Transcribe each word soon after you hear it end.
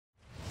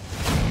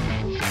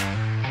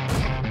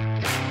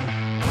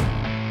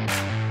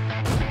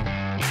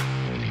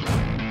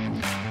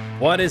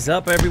What is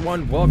up,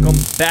 everyone? Welcome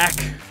back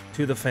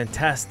to the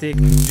Fantastic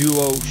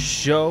Duo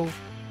Show.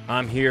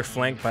 I'm here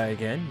flanked by,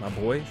 again, my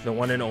boy, the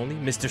one and only,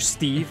 Mr.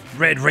 Steve,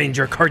 Red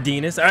Ranger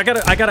Cardenas. I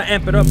gotta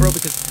amp it up, bro,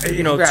 because,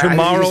 you know,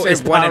 tomorrow is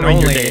Power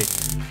Ranger Day.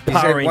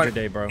 Power Ranger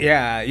Day, bro.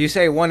 Yeah, you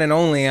say one and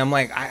only. I'm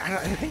like, I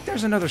think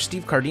there's another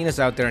Steve Cardenas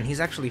out there, and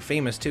he's actually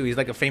famous, too. He's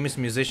like a famous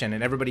musician,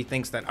 and everybody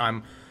thinks that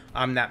I'm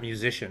that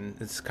musician.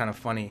 It's kind of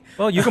funny.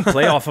 Well, you can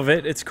play off of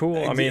it. It's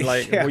cool. I mean,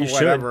 like, yeah, well, you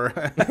whatever.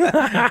 should.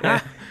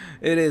 Yeah,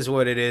 it is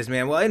what it is,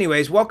 man. Well,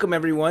 anyways, welcome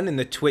everyone in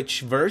the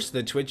Twitch-verse,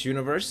 the Twitch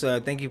universe.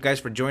 Thank you guys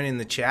for joining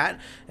the chat.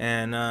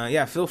 And,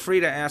 yeah, feel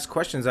free to ask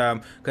questions,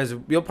 because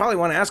you'll probably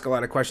want to ask a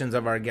lot of questions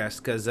of our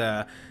guest, because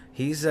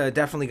he's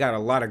definitely got a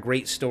lot of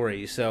great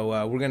stories.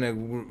 So we're going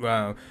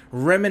to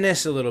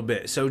reminisce a little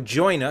bit. So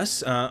join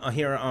us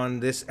here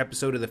on this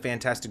episode of the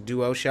Fantastic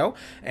Duo Show.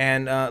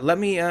 And let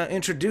me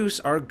introduce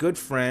our good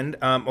friend.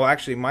 Well,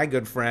 actually, my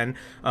good friend.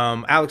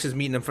 Alex is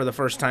meeting him for the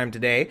first time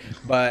today.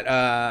 But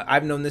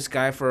I've known this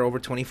guy for over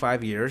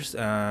 25 years.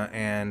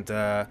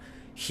 And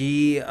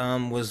he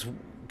was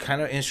kind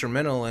of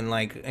instrumental in,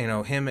 like, you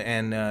know, him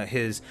and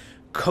his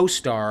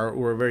co-star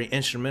were very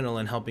instrumental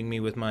in helping me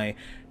with my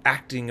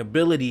acting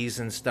abilities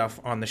and stuff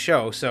on the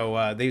show.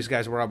 So these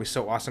guys were always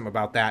so awesome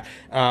about that.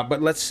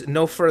 But let's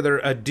no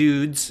further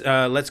dudes.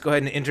 Let's go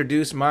ahead and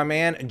introduce my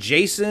man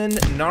Jason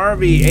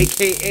Narvy,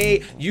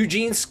 aka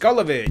Eugene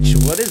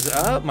Skulovich. What is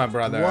up, my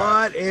brother?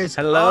 What is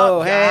Hello,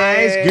 up,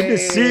 guys? hey. Good to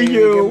see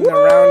you. Give him a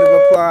round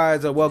of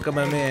applause. Welcome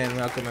him in.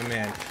 Welcome him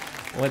in.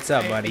 What's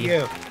up, buddy?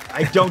 Thank you.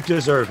 I don't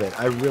deserve it.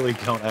 I really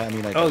don't. I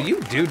mean, I don't. Oh, you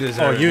do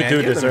deserve it. Oh, you man.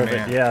 do You're deserve the it,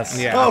 man. yes.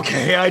 Yeah.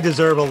 Okay, I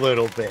deserve a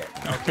little bit.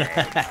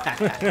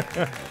 Okay.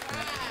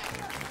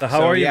 So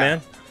how are you, man?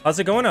 How's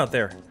it going out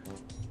there?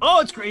 Oh,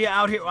 it's great. Yeah,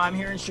 out here. I'm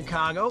here in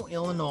Chicago,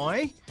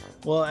 Illinois.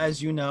 Well,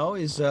 as you know,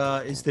 is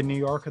the New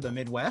York of the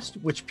Midwest,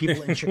 which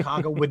people in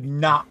Chicago would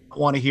not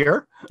want to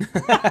hear.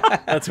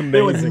 That's amazing.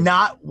 They would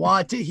not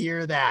want to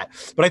hear that.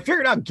 But I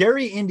figured out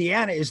Gary,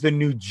 Indiana is the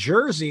New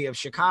Jersey of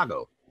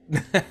Chicago.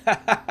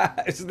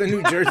 It's the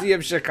New Jersey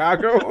of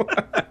Chicago.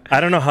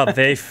 I don't know how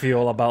they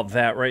feel about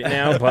that right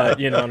now, but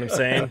you know what I'm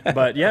saying.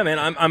 But yeah, man,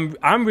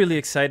 I'm really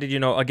excited. You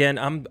know, again,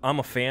 I'm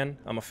a fan.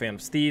 I'm a fan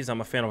of Steve's.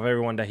 I'm a fan of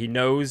everyone that he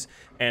knows.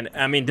 And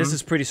I mean, this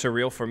is pretty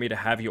surreal for me to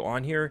have you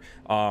on here.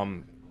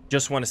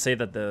 Just want to say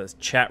that the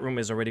chat room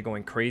is already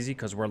going crazy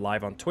because we're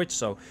live on Twitch.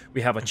 So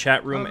we have a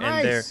chat room,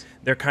 and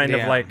they're kind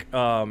of like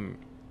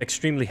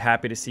extremely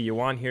happy to see you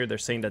on here. They're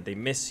saying that they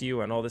miss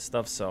you and all this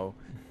stuff. So.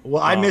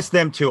 Well, I miss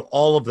them too,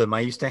 all of them. I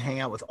used to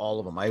hang out with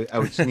all of them. I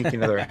would sneak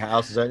into their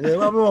houses. We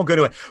won't go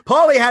to it.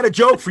 Paulie had a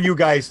joke for you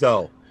guys,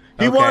 though.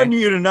 He wanted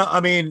you to know.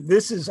 I mean,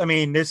 this is,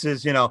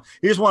 you know,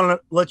 he just wanted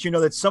to let you know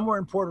that somewhere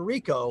in Puerto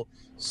Rico,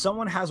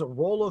 someone has a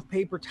roll of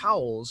paper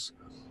towels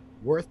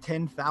worth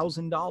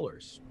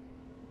 $10,000.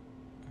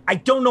 I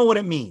don't know what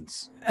it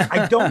means.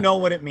 I don't know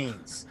what it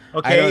means.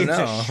 Okay, it's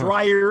a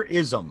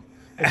Schrier-ism.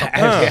 It's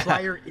a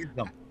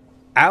Schrier-ism.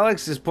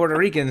 Alex is Puerto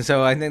Rican,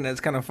 so I think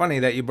that's kind of funny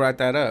that you brought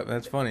that up.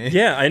 That's funny.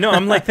 Yeah, I know.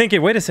 I'm like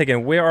thinking, wait a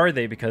second, where are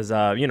they? Because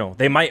you know,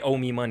 they might owe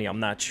me money.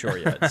 I'm not sure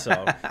yet.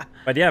 So,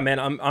 but yeah, man,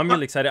 I'm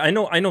really excited. I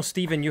know,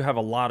 Steven, you have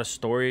a lot of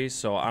stories,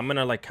 so I'm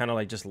gonna like kind of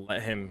like just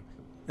let him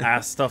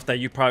ask stuff that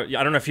you probably.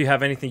 I don't know if you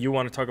have anything you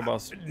want to talk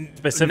about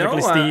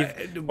specifically,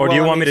 Steve, or do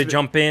you want me to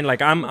jump in?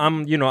 Like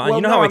I'm, you know,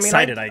 you know how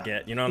excited I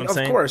get. You know what I'm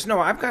saying? Of course,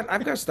 no, I've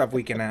got stuff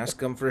we can ask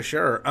them for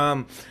sure.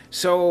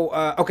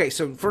 Okay,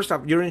 so first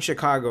off, you're in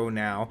Chicago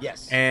now.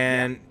 Yes.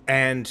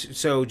 And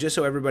so just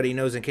so everybody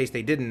knows, in case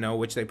they didn't know,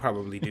 which they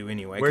probably do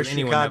anyway. Where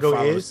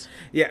Chicago is?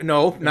 Yeah,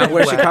 no, not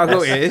where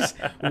Chicago is.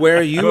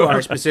 Where you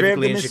are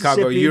specifically in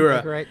Chicago. You're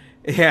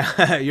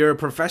a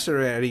professor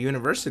at a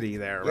university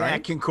there, right? Yeah,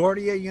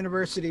 Concordia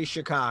University,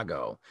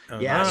 Chicago.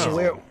 Yeah, Wow.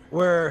 so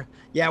we're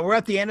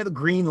at the end of the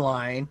Green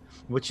Line,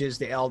 which is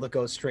the L that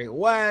goes straight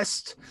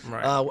west.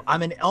 Right.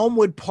 I'm in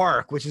Elmwood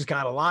Park, which has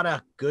got a lot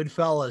of good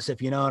fellas,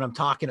 if you know what I'm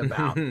talking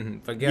about.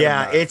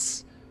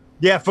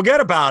 Forget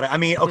about it. I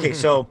mean, okay,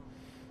 so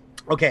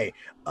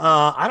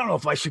I don't know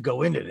if I should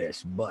go into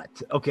this, but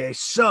okay,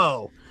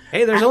 so.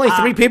 Hey, there's only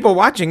 3 people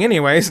watching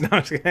anyways. No,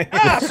 I'm just kidding.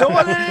 Yeah, so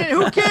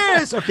who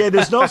cares? Okay,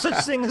 there's no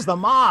such thing as the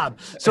mob.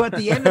 So at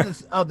the end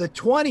of the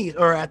 20s,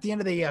 or at the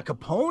end of the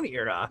Capone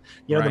era,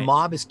 you know, the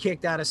mob is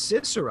kicked out of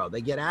Cicero. They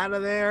get out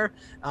of there,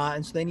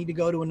 and so they need to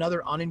go to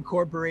another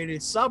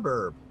unincorporated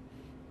suburb.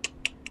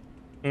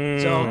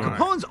 So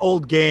Capone's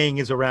old gang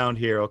is around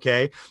here,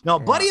 okay? Now, a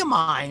buddy of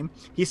mine,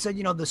 he said,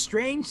 you know, the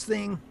strange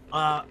thing,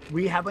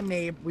 we have,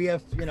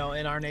 you know,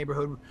 in our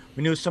neighborhood,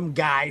 we knew some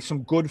guys,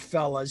 some good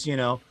fellas, you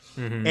know,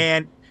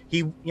 and he,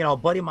 you know, a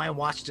buddy of mine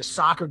watched a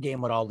soccer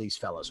game with all these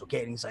fellas,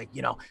 okay? And he's like,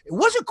 you know, it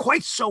wasn't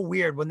quite so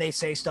weird when they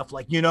say stuff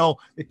like, you know,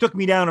 they took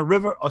me down a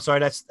river. Oh, sorry,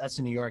 that's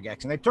a New York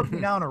accent. They took me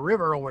down a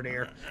river over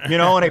there, you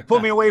know, and they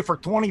put me away for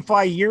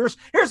 25 years.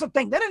 Here's the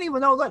thing. They didn't even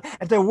know that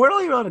if they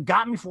really would have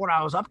got me for what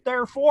I was up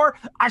there for,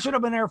 I should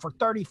have been there for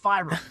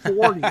 35 or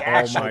 40,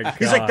 actually. Oh my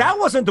He's like, God. that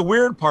wasn't the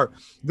weird part.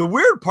 The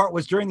weird part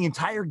was during the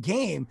entire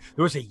game,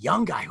 there was a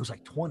young guy who was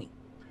like 20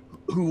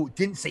 who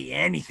didn't say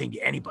anything to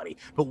anybody,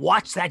 but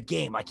watched that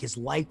game like his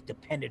life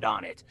depended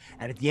on it.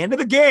 And at the end of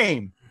the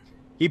game,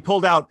 he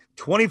pulled out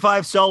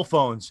 25 cell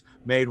phones,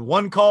 made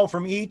one call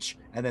from each,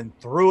 and then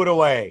threw it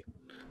away.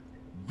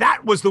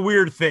 That was the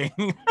weird thing.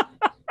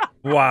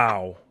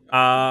 Wow.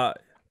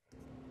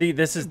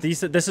 This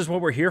is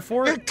what we're here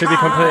for. Chicago, to be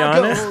completely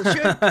honest,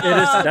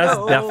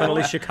 that's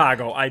definitely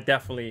Chicago.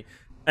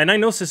 And I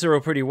know Cicero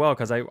pretty well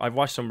because I've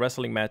watched some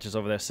wrestling matches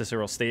over there,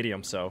 Cicero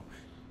Stadium. So.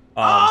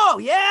 Oh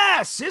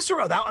yeah,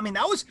 Cicero.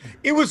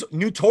 It was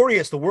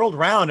notorious the world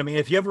round. I mean,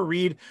 if you ever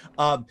read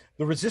The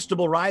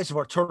Resistible Rise of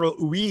Arturo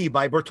Ui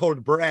by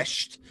Bertolt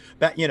Brecht,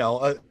 that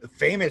a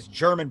famous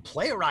German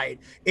playwright,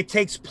 it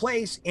takes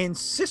place in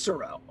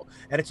Cicero,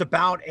 and it's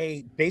about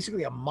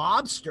basically a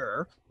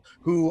mobster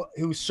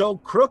who's so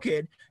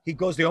crooked he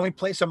goes the only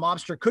place a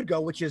mobster could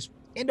go, which is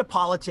into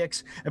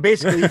politics, and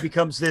basically he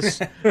becomes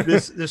this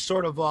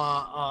sort of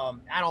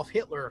Adolf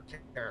Hitler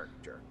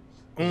character.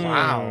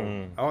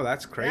 Wow. Oh,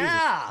 that's crazy.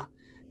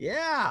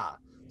 Yeah.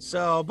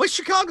 So, but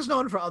Chicago's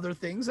known for other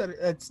things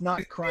that's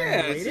not crime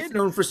related. It's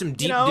known for some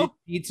deep dish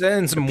pizza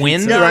and some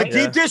wind.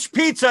 Deep dish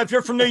pizza. If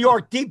you're from New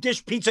York, deep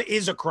dish pizza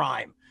is a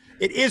crime.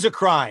 It is a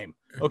crime.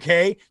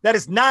 Okay, that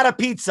is not a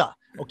pizza.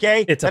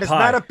 Okay, that is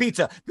not a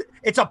pizza.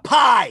 It's a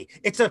pie.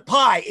 It's a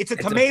pie. It's a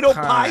tomato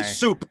pie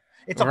soup.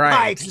 It's a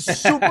pie. It's a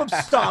soup of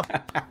stuff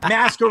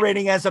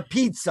masquerading as a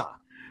pizza.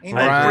 Ain't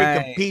no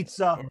freaking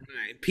pizza.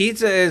 Right.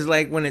 Pizza is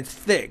like when it's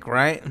thick,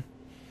 right?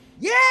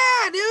 Yeah,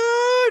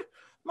 dude.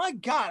 My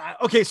God.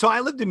 Okay, so I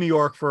lived in New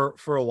York for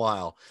a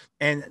while,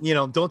 and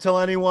don't tell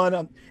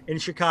anyone in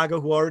Chicago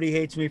who already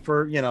hates me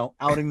for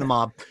outing the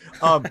mob.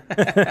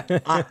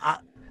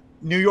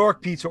 New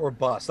York pizza or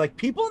bust. Like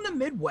people in the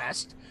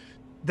Midwest,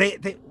 they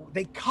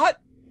cut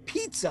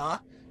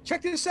pizza.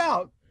 Check this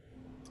out.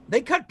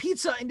 They cut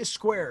pizza into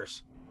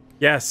squares.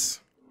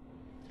 Yes.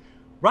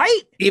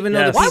 Right? Even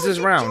though the pizza's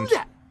round.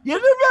 Yeah,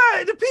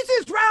 the pizza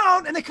is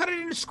round, and they cut it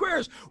into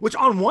squares, which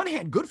on one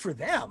hand, good for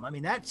them. I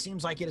mean, that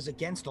seems like it is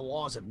against the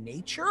laws of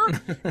nature,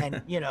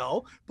 and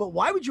but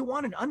why would you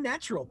want an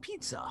unnatural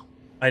pizza?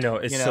 I know,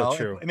 it's so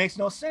true. It makes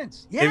no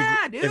sense.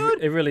 Yeah,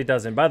 dude. It really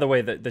doesn't. By the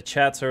way, the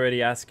chat's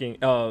already asking,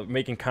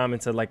 making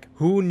comments of like,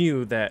 who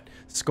knew that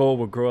Skull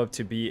would grow up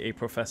to be a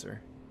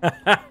professor?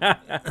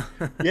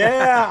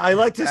 Yeah, I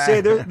like to say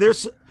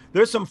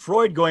there's some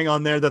Freud going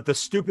on there that the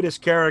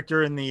stupidest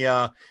character in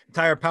the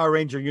entire Power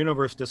Ranger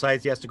universe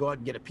decides he has to go out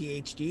and get a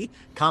PhD,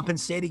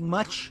 compensating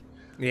much.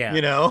 Yeah.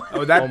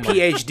 Oh, that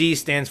PhD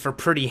stands for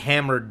Pretty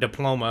Hammered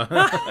Diploma.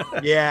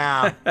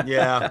 Yeah.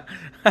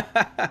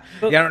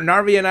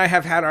 Narvy and I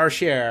have had our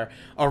share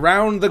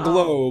around the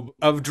globe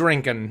of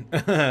drinking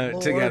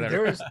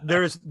together.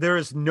 There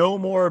is no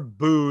more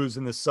booze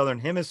in the Southern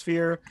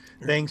Hemisphere,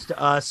 thanks to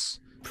us.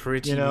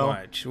 Pretty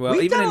much.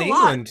 Well, even in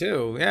England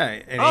too. Yeah,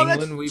 in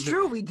England that's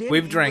true.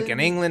 We've drank in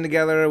England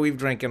together. We've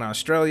drank in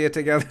Australia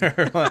together.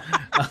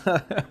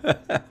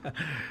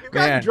 You've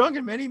gotten drunk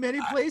in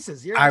many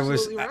places. You're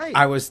absolutely right.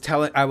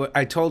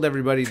 I told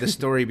everybody the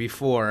story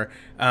before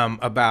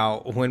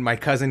about when my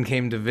cousin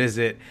came to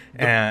visit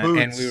and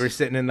we were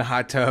sitting in the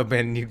hot tub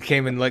and you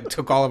came and like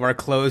took all of our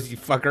clothes, you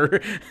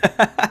fucker.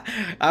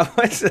 I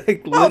was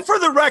like, well, for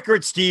the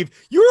record, Steve,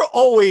 you're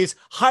always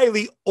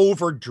highly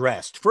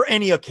overdressed for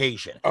any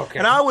occasion. Okay.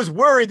 And I was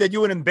worried that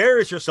you would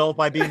embarrass yourself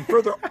by being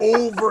further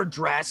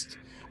overdressed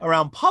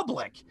around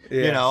public.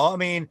 Yes. I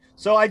mean,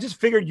 so I just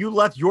figured you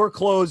left your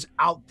clothes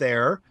out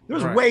there.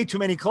 There's way too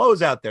many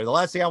clothes out there. The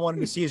last thing I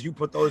wanted to see is you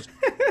put those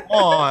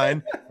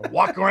on,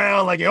 walk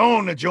around like you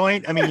own a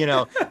joint. I mean,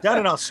 down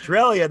in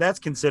Australia, that's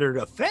considered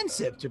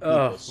offensive to people.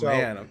 Oh, so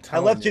man, I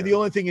left you. The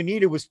only thing you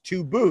needed was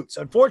 2 boots.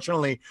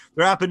 Unfortunately,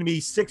 there happened to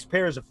be 6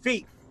 pairs of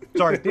feet.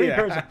 Sorry, 3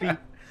 pairs of feet.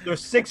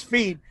 There's 6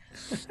 feet.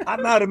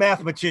 I'm not a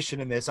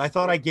mathematician in this. I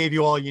thought I gave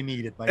you all you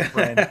needed, my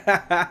friend.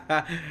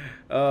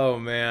 Oh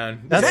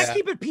man, does that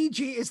keep it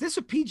PG? Is this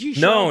a PG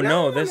show?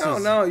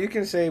 No. You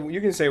can say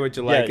what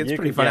you like. It's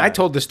pretty funny. I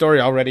told the story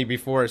already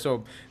before,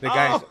 so the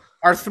guys,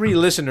 our 3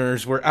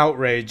 listeners, were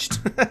outraged.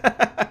 Well,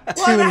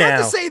 I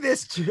have to say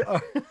this too.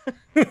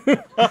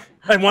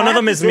 And one of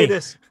them is me.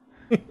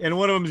 And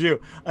one of them is you.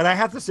 And I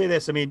have to say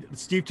this. I mean,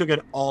 Steve took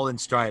it all in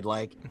stride.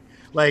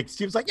 Like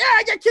Steve's like, yeah,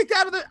 I got kicked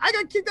out of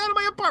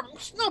my apartment.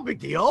 It's no big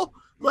deal.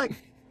 Like,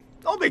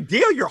 no big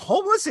deal. You're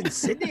homeless in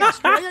Sydney,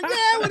 Australia.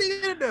 Yeah, what are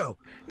you gonna do?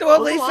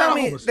 Well,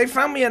 they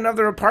found me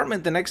another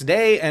apartment the next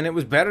day, and it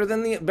was better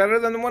than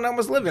the one I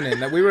was living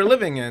in that we were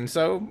living in.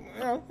 So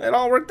it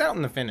all worked out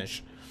in the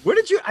finish.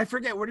 I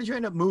forget. Where did you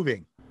end up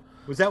moving?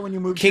 Was that when you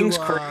moved King's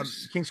to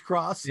Cross? King's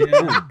Cross?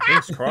 Yeah,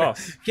 King's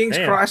Cross. King's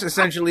Cross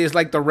essentially is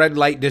like the red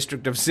light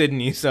district of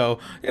Sydney. So,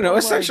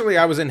 essentially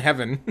I was in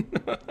heaven.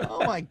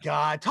 Oh, my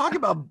God. Talk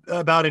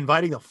about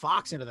inviting the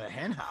fox into the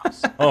hen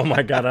house. Oh,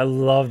 my God. I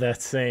love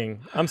that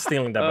saying. I'm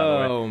stealing that, by the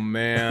way. Oh,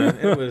 man.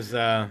 It was...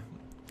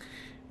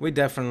 we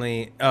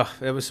definitely...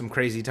 it was some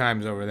crazy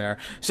times over there.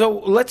 So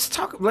let's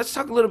talk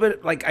a little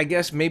bit, like, I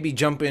guess maybe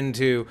jump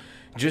into...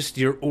 just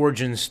your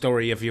origin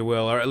story, if you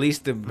will, or at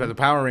least the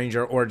Power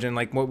Ranger origin.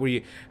 Like, what were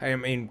you? I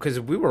mean, because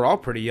we were all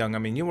pretty young. I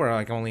mean, you were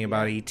like only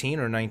about 18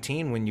 or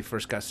 19 when you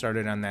first got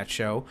started on that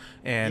show.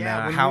 And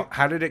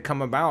how did it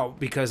come about?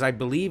 Because I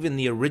believe in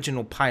the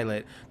original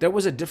pilot there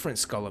was a different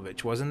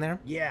Skullovich, wasn't there?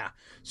 Yeah.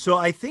 So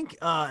I think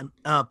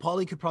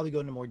Paulie could probably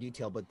go into more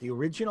detail, but the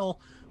original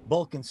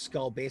Bulk and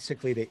Skull,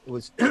 basically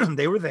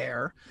they were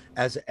there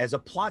as a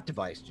plot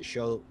device to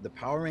show the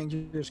Power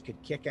Rangers could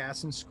kick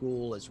ass in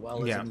school as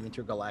well as in the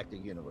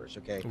intergalactic universe.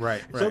 Okay,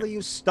 right. So they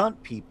use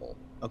stunt people.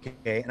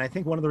 Okay, and I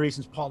think one of the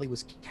reasons Paulie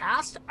was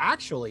cast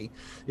actually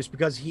is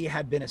because he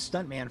had been a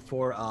stuntman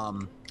for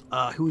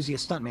who was he a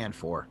stuntman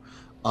for?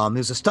 He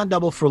was a stunt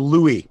double for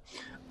Louis.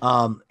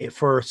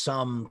 For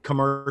some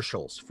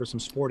commercials, for some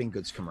sporting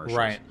goods commercials.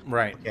 Right.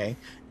 Okay.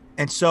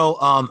 And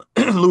so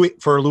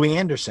Louis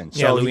Anderson.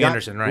 So Louis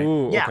Anderson, right.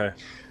 Ooh, yeah. Okay.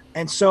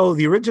 And so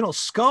the original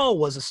Skull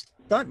was a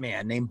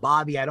stuntman named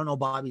Bobby. I don't know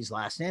Bobby's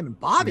last name. And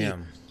Bobby,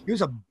 he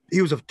was a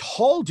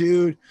tall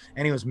dude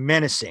and he was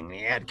menacing.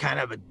 He had kind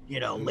of a,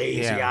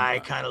 lazy eye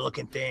kind of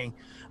looking thing.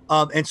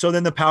 And so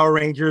then the Power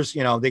Rangers,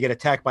 they get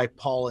attacked by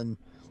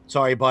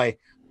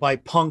by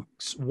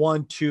Punks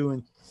 1, 2,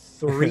 and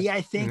 3,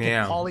 I think.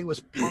 And Paulie was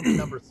Punk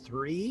number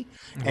 3.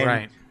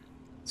 And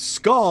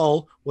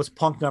Skull was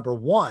Punk number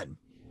 1.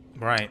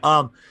 Right.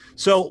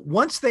 So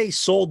once they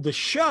sold the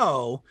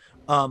show,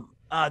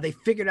 they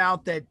figured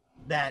out that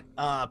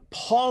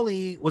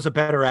Paulie was a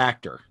better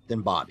actor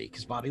than Bobby,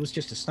 because Bobby was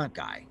just a stunt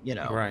guy,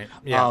 Right.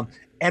 Yeah.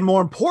 And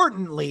more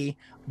importantly,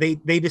 they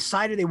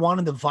decided they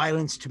wanted the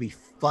violence to be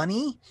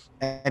funny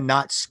and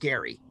not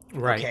scary.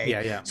 Right. Okay?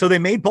 Yeah. So they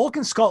made Bulk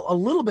and Skull a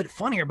little bit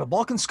funnier, but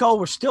Bulk and Skull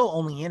were still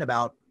only in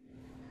about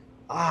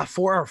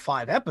 4 or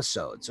 5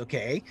 episodes.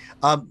 Okay.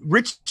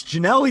 Rich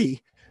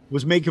Janelli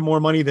was making more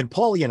money than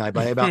Paulie and I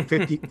by about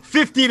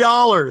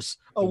 $50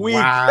 a week.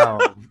 Wow.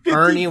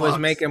 Ernie was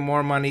making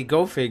more money.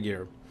 Go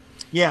figure.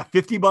 Yeah,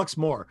 $50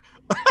 more.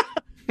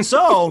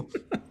 So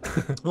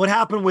what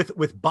happened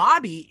with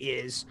Bobby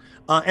is,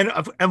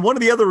 and one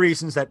of the other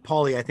reasons that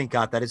Paulie, I think,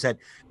 got that is that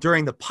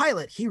during the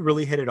pilot, he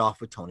really hit it off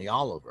with Tony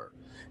Oliver.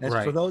 And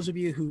for those of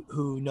you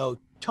who know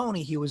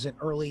Tony, he was an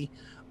early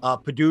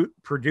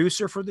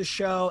producer for the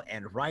show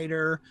and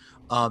writer.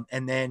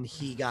 And then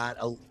he got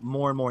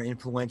more and more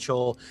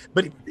influential.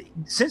 But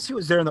since he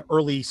was there in the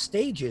early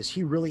stages,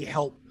 he really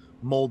helped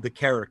mold the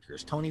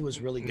characters. Tony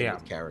was really good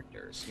with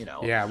characters,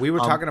 Yeah, we were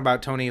talking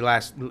about Tony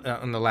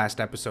on the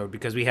last episode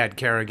because we had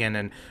Kerrigan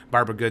and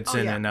Barbara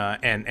Goodson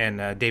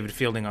and David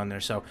Fielding on there.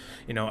 So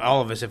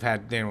all of us have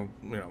had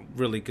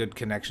really good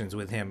connections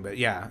with him.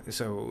 But I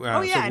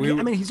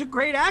mean, he's a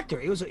great actor.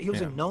 He was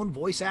a known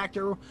voice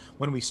actor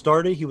when we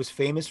started. He was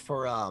famous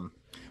for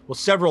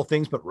several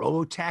things, but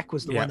Robotech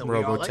was the one that we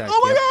were all like,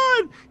 oh my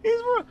god,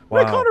 he's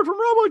Rick Hunter from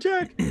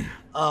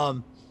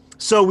Robotech.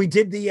 So we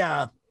did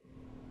the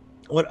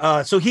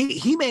so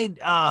he made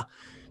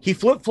he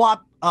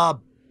flip-flopped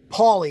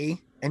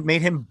Paulie and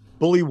made him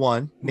Bully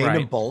 1, named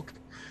him Bulk.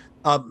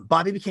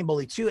 Bobby became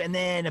Bully 2, and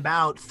then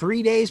about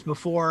 3 days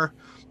before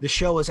the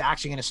show was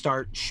actually going to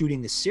start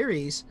shooting the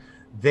series,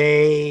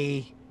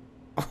 they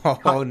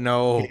Oh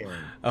no.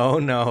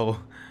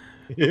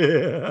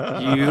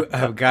 You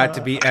have got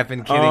to be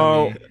effing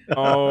kidding me.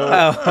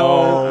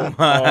 Oh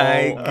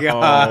my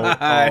god.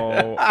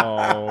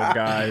 Oh,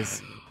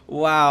 guys.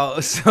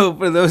 Wow. So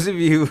for those of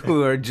you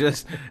who are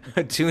just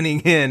tuning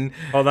in,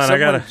 hold on,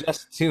 someone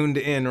just tuned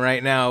in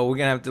right now. We're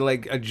gonna have to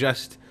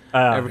adjust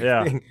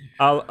everything.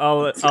 Yeah.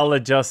 I'll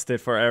adjust it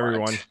for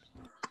everyone.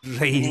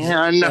 Ladies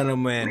and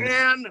gentlemen.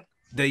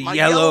 The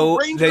yellow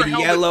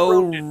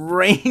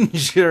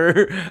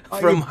Ranger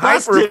from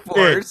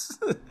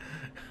Hyperforce.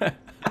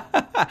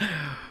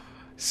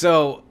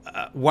 So,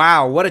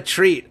 wow, what a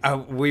treat.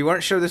 We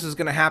weren't sure this was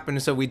going to happen,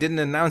 so we didn't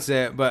announce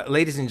it. But,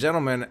 ladies and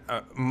gentlemen,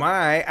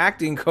 my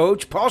acting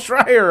coach, Paul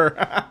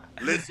Schrier.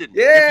 Listen,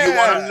 if you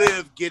want to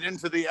live, get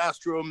into the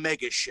Astro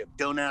Mega Ship.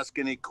 Don't ask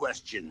any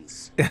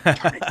questions.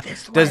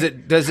 Does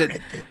the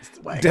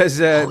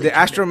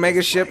Astro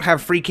Mega Ship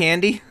have free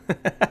candy?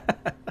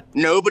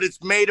 No, but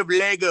it's made of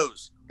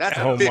Legos. That's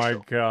official. Oh,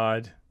 my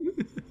God.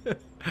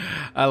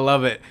 I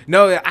love it.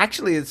 No,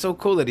 actually, it's so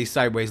cool that he's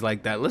sideways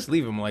like that. Let's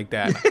leave him like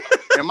that.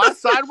 Am I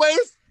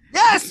sideways?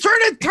 Yes, turn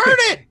it. Turn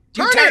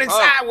it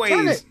sideways.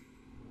 Turn it.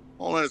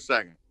 Hold on a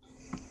second.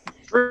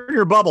 Turn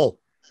your bubble.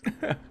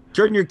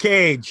 Turn your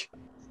cage.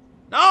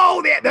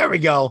 Oh, there we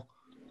go.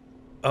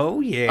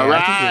 Oh, yeah. All I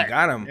think right. we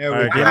got him. There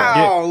we go.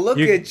 Wow, look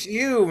at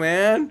you,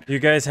 man. You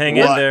guys hang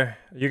in there.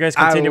 You guys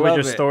continue with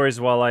your stories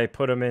while I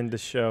put him in the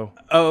show.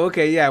 Oh,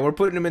 okay, yeah, we're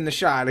putting him in the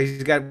shot. We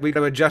got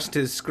to adjust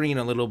his screen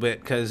a little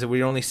bit because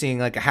we're only seeing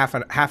like a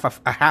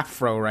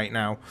half row right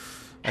now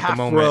at the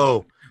moment.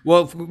 Row.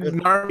 Well,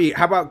 Narvy,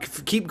 how about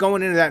keep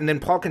going into that, and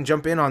then Paul can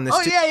jump in on this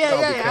too.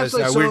 Yeah.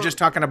 Because we were just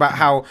talking about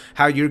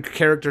how your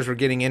characters were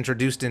getting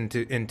introduced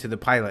into the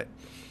pilot.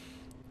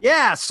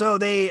 Yeah, so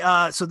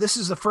this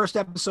is the first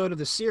episode of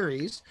the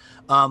series.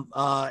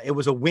 It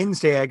was a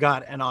Wednesday. I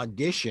got an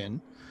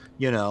audition,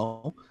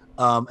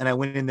 And I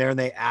went in there and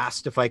they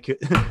asked if I could.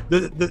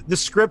 The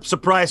script,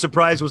 surprise,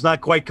 was not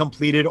quite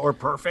completed or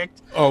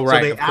perfect. Oh, right.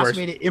 So they of asked course.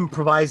 me to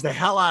improvise the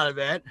hell out of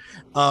it.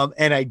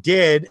 And I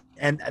did.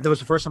 And that was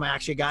the first time I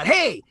actually got,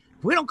 hey,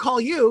 if we don't call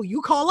you,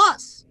 you call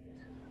us.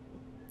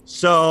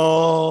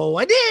 So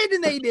I did,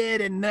 and they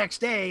did. And the next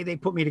day they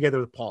put me together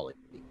with Paulie.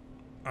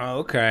 Oh,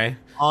 okay.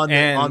 On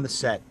the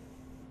set.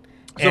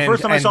 So the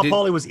first time I saw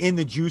Paulie was in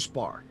the juice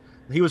bar.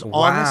 He was on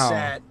the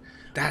set.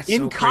 That's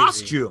in so crazy.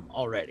 costume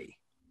already.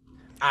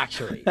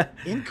 Actually,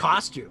 in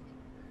costume.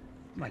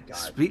 Oh my God.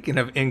 Speaking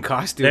of in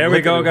costume, there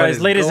we go,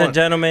 guys, ladies and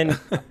gentlemen.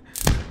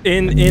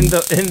 In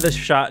the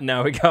shot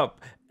now, we got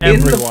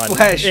everyone. In the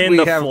flesh, we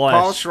have flesh.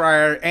 Paul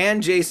Schrier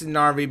and Jason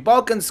Narvy,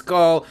 Bulk and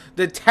Skull,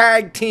 the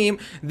tag team,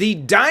 the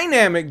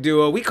dynamic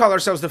duo. We call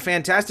ourselves the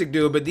Fantastic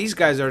Duo, but these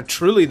guys are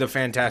truly the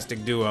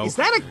Fantastic Duo. Is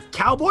that a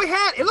cowboy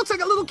hat? It looks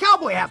like a little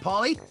cowboy hat,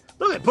 Paulie.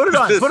 Look at it. Put it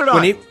on. Put it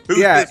on. Put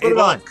it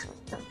on.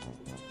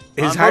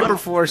 His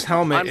Hyperforce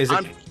helmet is.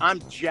 I'm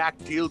Jack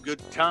Dealgood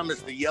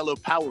Thomas, the Yellow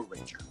Power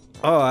Ranger.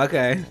 Oh,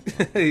 okay.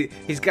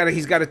 he's got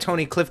a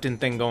Tony Clifton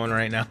thing going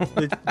right now.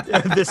 The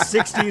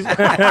 60s.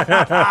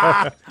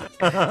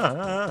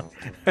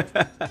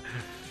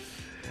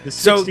 The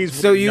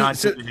 60s were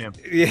not good to him.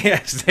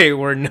 Yes, they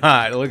were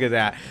not. Look at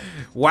that.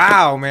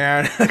 Wow,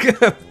 man.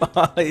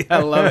 I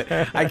love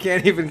it. I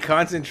can't even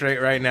concentrate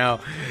right now.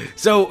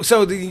 So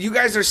you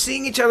guys are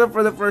seeing each other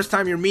for the first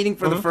time. You're meeting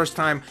for the first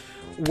time.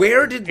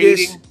 Where did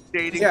dating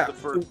for the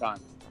first time?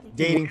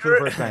 Dating for the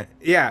first time.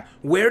 Yeah.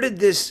 Where did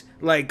this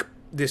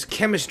this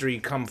chemistry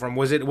come from?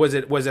 Was it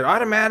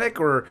automatic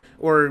or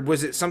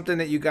was it something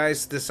that you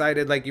guys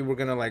decided like you were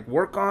gonna like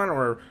work on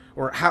or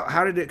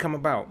how did it come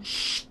about?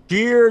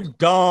 Sheer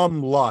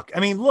dumb luck. I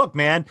mean, look,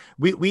 man,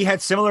 we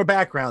had similar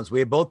backgrounds. We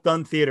had both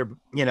done theater.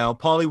 You know,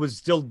 Paulie was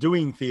still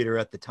doing theater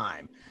at the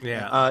time.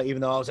 Yeah.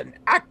 Even though I was in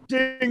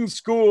acting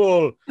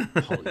school.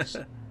 Paulie's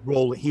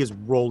rolling. He is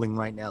rolling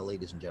right now,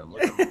 ladies and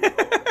gentlemen. Look at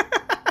him.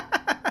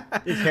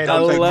 His head I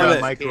on love the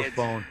it.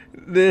 microphone.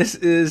 This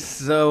is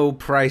so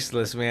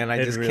priceless, man.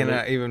 I just really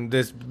cannot even.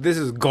 This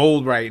is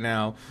gold right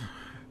now.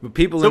 But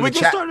people So in we the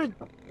just chat. started.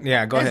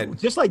 Yeah, go ahead.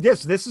 Just like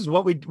this. This is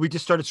what we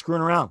just started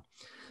screwing around.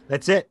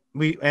 That's it.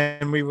 We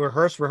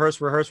rehearsed,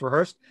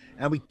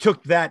 and we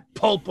took that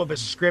pulp of a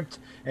script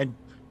and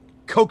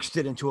coaxed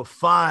it into a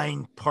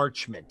fine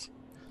parchment.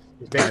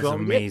 That's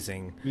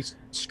amazing. We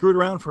screwed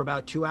around for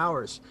about 2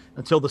 hours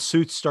until the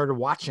suits started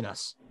watching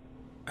us.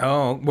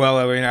 Oh, well,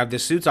 I mean, the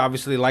suits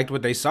obviously liked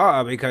what they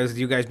saw because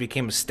you guys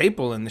became a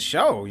staple in the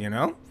show, you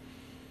know?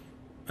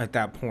 At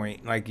that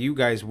point. Like, you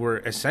guys were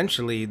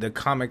essentially the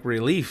comic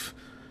relief,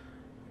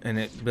 and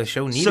the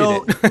show needed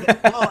it.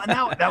 Well,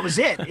 and that was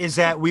it, is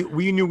that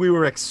we knew we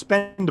were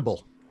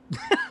expendable.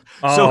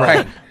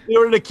 Right. In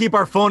order to keep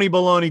our phony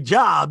baloney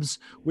jobs,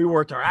 we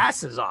worked our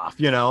asses off,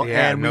 you know?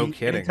 Yeah, and no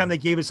kidding. Anytime they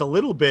gave us a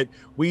little bit,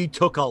 we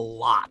took a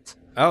lot.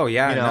 Oh,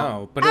 yeah, You know? I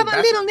know. But Have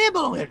a little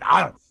nibble.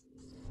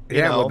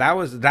 well, that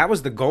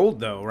was the gold,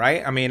 though,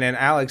 right? I mean, and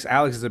Alex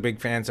is a big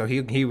fan, so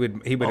he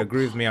would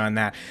agree with me on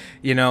that,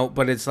 you know.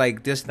 But it's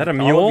like this, that a all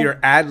mule? of your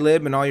ad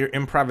lib and all your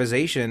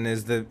improvisation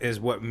is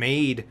what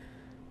made,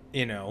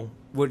 you know,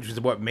 which is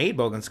what made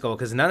Bulk and Skull,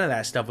 because none of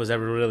that stuff was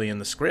ever really in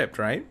the script,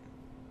 right?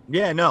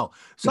 Yeah, no.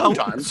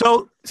 Sometimes.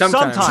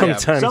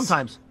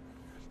 Sometimes.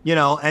 You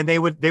know, and they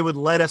would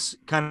let us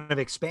kind of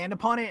expand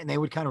upon it, and they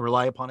would kind of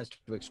rely upon us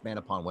to expand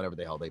upon whatever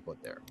the hell they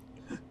put there.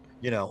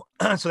 You know,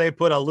 so they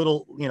put a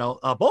little, you know,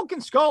 Bulk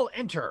and Skull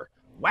enter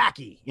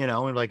wacky, you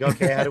know, and like,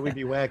 okay, how do we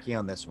be wacky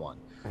on this one?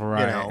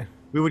 Right. You know,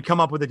 we would come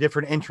up with a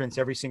different entrance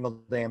every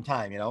single damn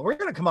time. You know, we're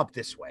gonna come up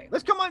this way.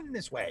 Let's come on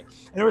this way.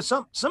 And there was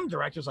some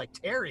directors like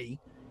Terry.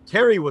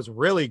 Terry was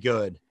really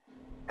good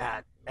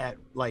at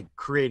like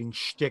creating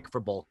shtick for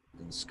Bulk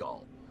and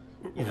Skull.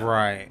 You know?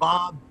 Right.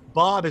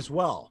 Bob as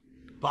well.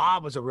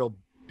 Bob was a real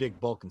big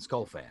Bulk and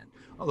Skull fan.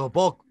 Although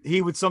Bulk,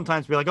 he would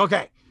sometimes be like,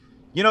 okay,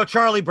 you know,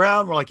 Charlie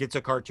Brown, we're like, it's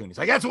a cartoon. He's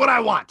like, that's what I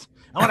want.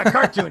 I want a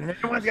cartoon. And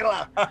everyone's going to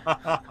laugh.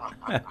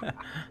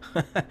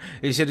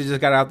 You should have just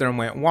got out there and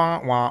went,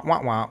 wah, wah,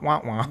 wah, wah,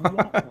 wah, wah.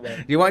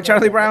 Do you want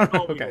Charlie Brown?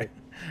 Okay.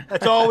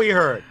 That's all we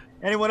heard.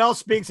 Anyone else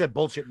speaks said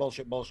bullshit,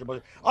 bullshit, bullshit,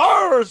 bullshit.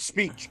 Our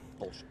speech.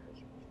 Bullshit,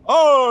 bullshit.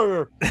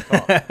 Our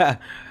talk.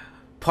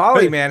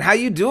 Paulie, man, how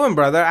you doing,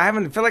 brother? I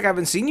feel like I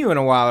haven't seen you in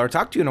a while or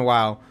talked to you in a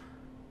while.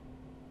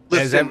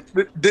 Listen,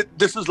 this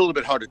is a little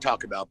bit hard to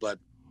talk about, but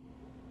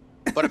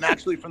I'm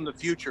actually from the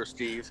future,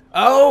 Steve.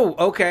 Oh,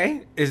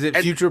 okay. Is it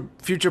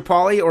future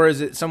Paulie, or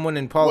is it someone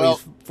in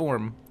Paulie's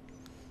form?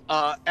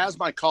 As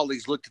my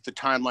colleagues looked at the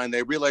timeline,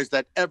 they realized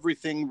that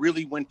everything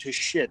really went to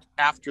shit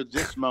after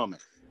this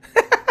moment.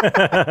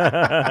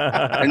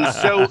 And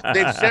so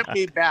they've sent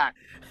me back.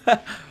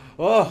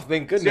 Oh,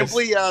 thank goodness.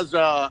 Simply as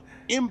an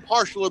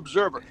impartial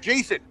observer.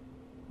 Jason.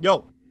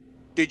 Yo.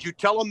 Did you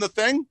tell him the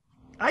thing?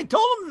 I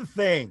told him the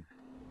thing.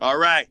 All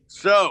right.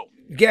 So.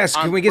 Yes,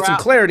 can we get some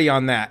clarity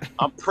on that?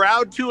 I'm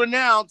proud to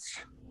announce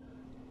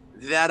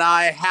that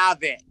I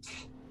have it.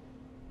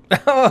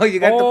 Oh, you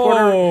got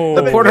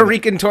the Puerto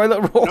Rican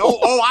toilet roll?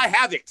 No, I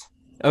have it.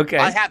 Okay.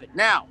 I have it.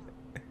 Now,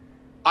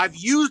 I've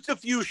used a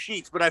few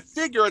sheets, but I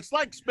figure it's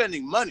like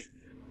spending money.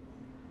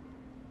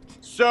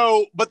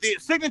 So, but the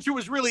signature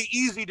was really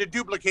easy to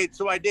duplicate,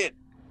 so I did.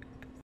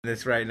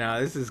 This right now,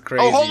 this is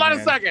crazy. Oh, hold on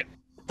a second.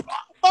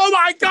 Oh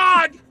my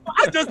God!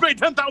 I just made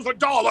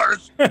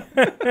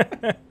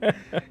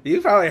 $10,000.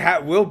 You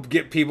probably will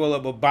get people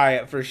that will buy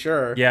it for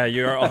sure. Yeah,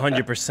 you're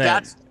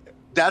 100%.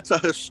 That's a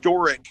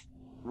historic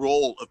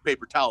roll of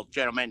paper towels,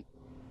 gentlemen.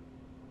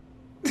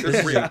 This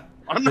is real.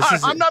 I'm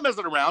not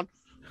messing around.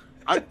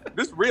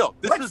 This is real.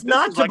 This is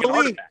like an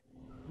artifact.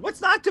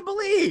 What's not to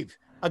believe?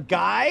 A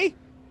guy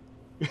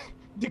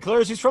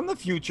declares he's from the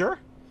future.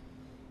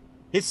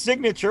 His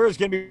signature is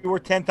going to be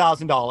worth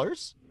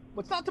 $10,000.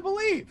 What's not to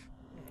believe?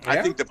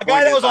 I think the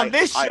guy that was on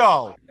this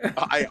show.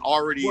 I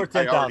already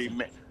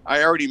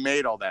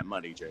made all that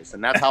money,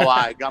 Jason. That's how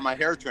I got my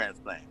hair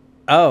transplant.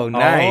 Oh,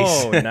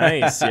 nice. Oh,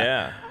 nice.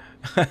 Yeah.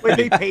 Wait,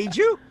 they paid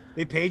you?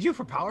 They paid you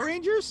for Power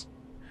Rangers?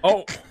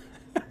 Oh.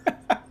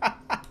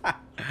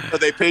 So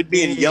they paid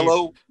me in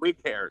yellow wig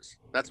hairs.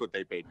 That's what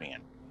they paid me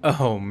in.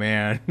 Oh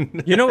man.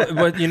 You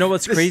know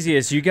what's crazy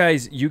is you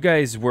guys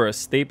were a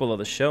staple of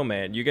the show,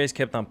 man. You guys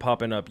kept on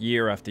popping up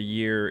year after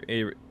year,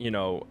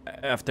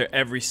 after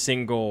every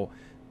single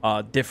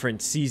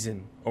different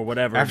season or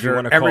whatever.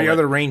 After every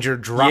other Ranger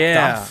dropped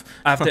off.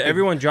 After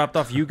everyone dropped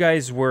off, you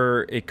guys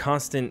were a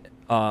constant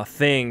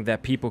thing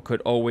that people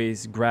could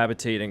always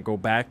gravitate and go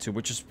back to,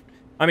 which is,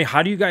 I mean,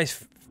 how do you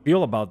guys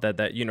feel about that?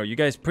 That, you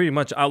guys pretty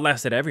much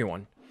outlasted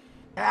everyone.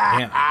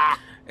 Yeah.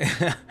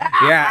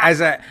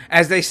 Yeah,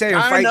 as they say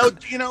in Fight Club.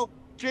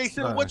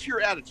 Jason, what's your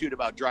attitude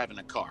about driving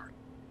a car?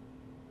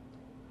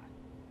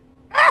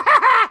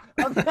 I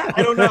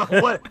don't know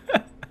what.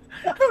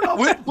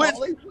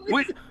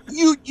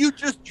 You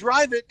just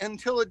drive it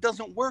until it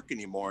doesn't work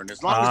anymore, and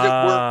as long as it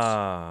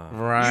works,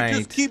 right, you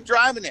just keep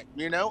driving it,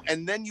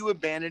 and then you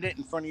abandon it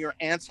in front of your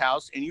aunt's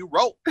house and you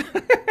roll.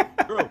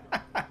 True.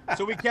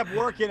 So we kept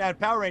working at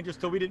Power Rangers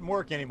till we didn't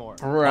work anymore.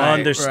 Right.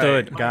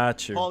 Understood. Right.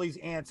 Got you. Paulie's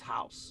aunt's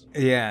house.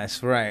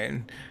 Yes,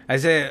 right.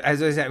 As I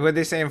said, what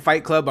they say in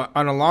Fight Club,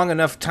 on a long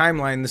enough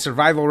timeline, the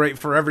survival rate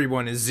for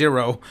everyone is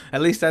 0.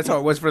 At least that's how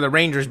it was for the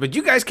Rangers. But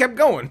you guys kept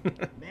going.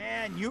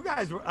 Man, you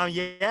guys were,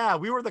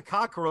 we were the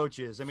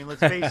cockroaches. I mean,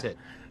 let's face it,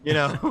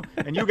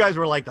 and you guys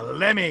were like the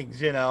lemmings,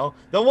 the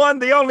one,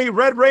 the only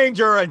Red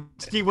Ranger. And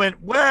Steve went,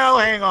 well,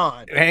 hang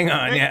on.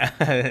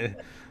 Yeah.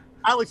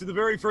 Alex, in the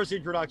very first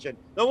introduction,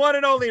 the one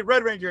and only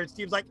Red Ranger, and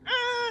Steve's like,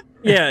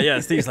 Yeah.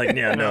 Steve's like,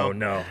 yeah,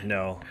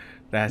 no.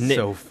 That's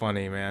so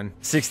funny, man.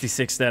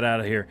 66 that out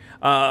of here.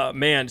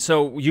 Man,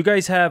 so you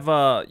guys have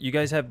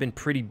been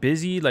pretty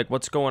busy. Like,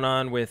 what's going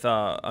on with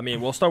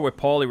we'll start with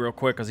Paulie real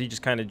quick because he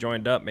just kind of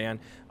joined up,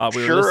 man.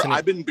 Sure,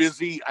 I've been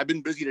busy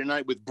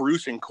tonight with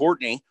Bruce and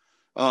Courtney.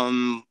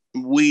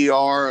 We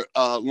are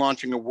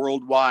launching a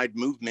worldwide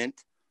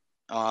movement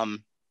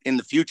in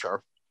the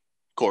future.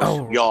 Of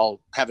course, y'all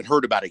haven't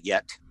heard about it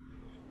yet.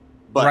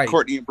 But right.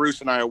 Courtney and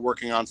Bruce and I are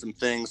working on some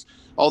things.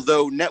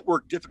 Although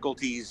network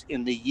difficulties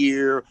in the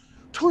year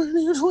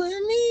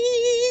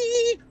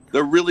 2020,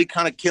 they're really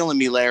kind of killing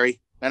me, Larry.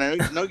 And I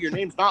know your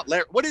name's not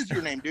Larry. What is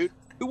your name, dude?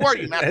 Who are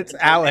you, man? It's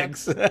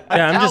Alex. Yeah,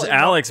 I'm just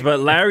Alex,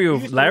 but Larry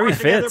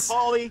fits.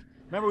 Together,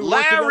 remember we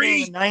worked together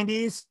in the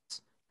 90s?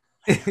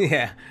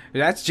 Yeah,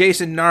 that's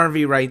Jason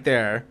Narvy right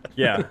there.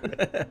 Yeah.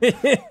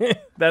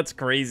 That's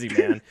crazy,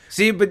 man.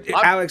 See, but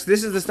Alex,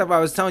 this is the stuff I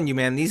was telling you,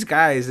 man. These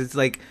guys, it's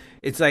like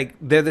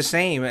they're the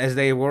same as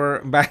they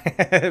were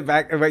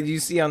back what you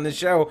see on the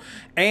show.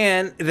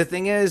 And the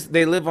thing is,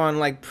 they live on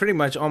like pretty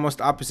much almost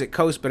opposite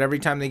coasts, but every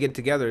time they get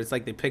together, it's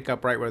like they pick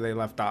up right where they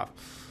left off,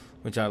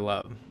 which I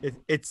love.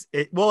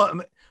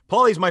 Well,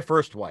 Paulie's my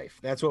first wife.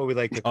 That's what we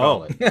like to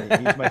call it.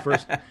 He's my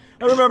first.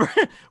 I remember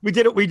we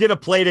did a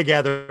play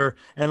together,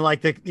 and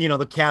like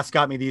the cast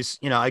got me these,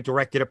 I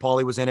directed it.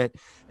 Paulie was in it,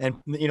 and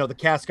the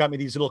cast got me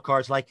these little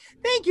cards like,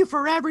 thank you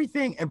for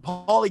everything. And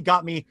Paulie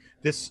got me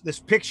this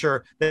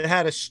picture that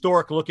had a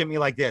stork look at me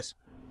like this.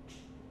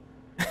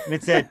 And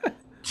it said,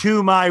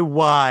 to my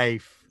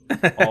wife.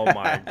 Oh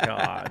my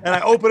God. And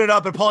I open it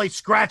up and Paulie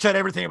scratched at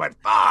everything. I'm like,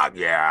 fuck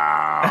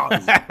yeah.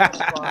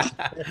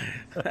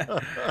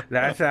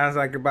 That sounds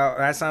like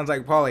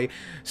Paulie.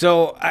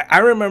 So I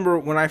remember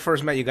when I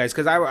first met you guys,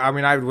 because I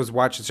was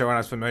watching the show and I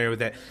was familiar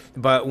with it.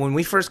 But when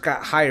we first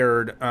got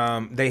hired,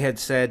 they had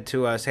said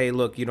to us, hey,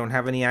 look, you don't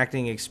have any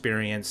acting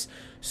experience.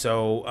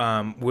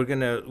 So we're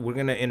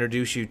gonna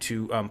introduce you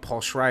to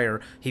Paul Schrier.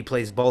 He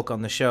plays Bulk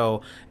on the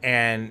show,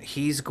 and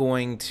he's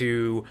going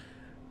to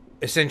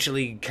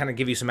essentially kind of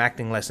give you some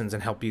acting lessons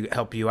and help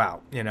you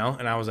out, And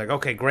I was like,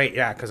 okay, great,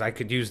 yeah, because I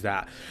could use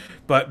that.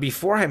 But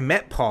before I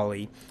met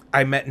Paulie,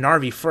 I met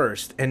Narvy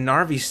first, and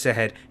Narvy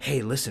said,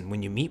 hey, listen,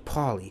 when you meet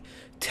Paulie,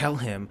 tell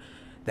him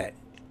that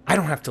I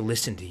don't have to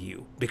listen to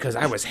you because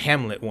I was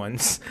Hamlet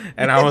once.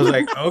 And I was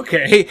like,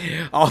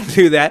 okay, I'll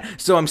do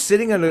that. So I'm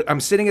sitting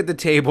at the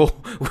table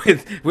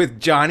with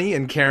Johnny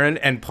and Karen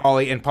and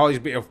Paulie. And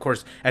Paulie's, of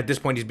course, at this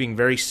point, he's being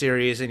very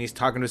serious and he's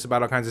talking to us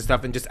about all kinds of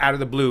stuff. And just out of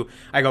the blue,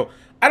 I go,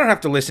 I don't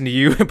have to listen to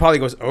you. And Paulie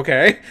goes,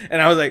 okay.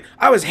 And I was like,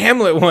 I was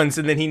Hamlet once.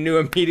 And then he knew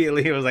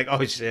immediately. He was like,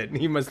 oh shit,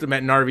 you must have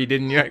met Narvy,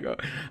 didn't you?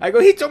 I go,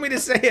 he told me to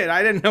say it.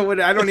 I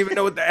don't even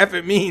know what the F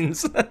it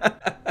means.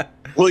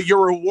 Well,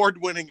 your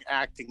award-winning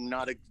acting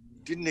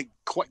it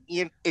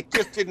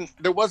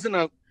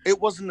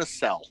wasn't a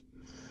sell.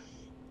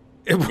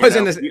 It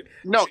wasn't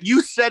no,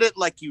 you said it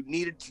like you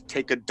needed to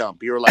take a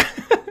dump. You were like,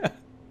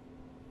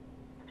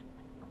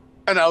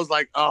 and I was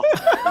like, oh.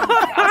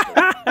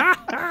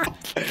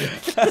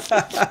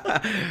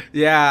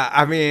 Yeah,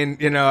 I mean,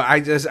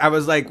 I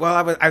was like,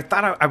 well, I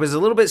thought I was a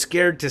little bit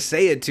scared to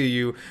say it to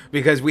you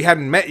because we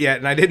hadn't met yet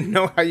and I didn't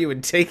know how you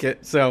would take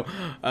it. So,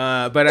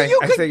 but I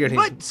figured.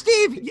 But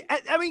Steve,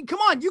 I mean, come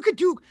on, you could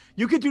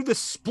do the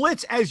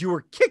splits as you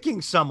were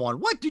kicking someone.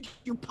 What did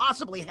you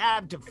possibly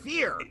have to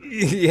fear?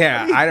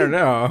 Yeah, I don't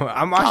know.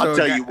 I'll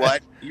tell you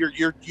what,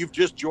 you've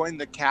just joined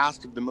the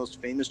cast of the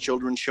most famous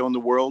children's show in the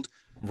world.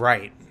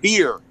 Right.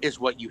 Fear is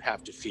what you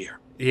have to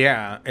fear.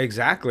 Yeah,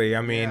 exactly.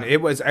 I mean,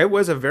 it was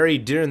a very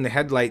deer in the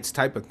headlights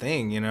type of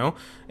thing,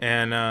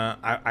 and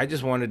I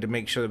just wanted to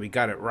make sure that we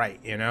got it right,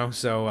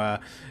 So,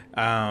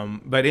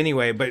 but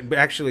anyway, but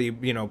actually,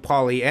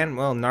 Paulie and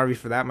Narvy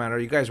for that matter,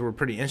 you guys were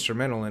pretty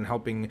instrumental in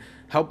helping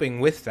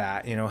with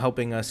that,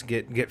 helping us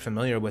get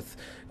familiar with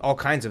all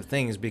kinds of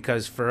things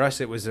because for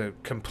us it was a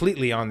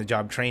completely on the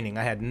job training.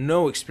 I had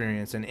no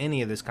experience in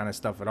any of this kind of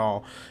stuff at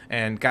all,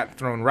 and got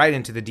thrown right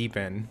into the deep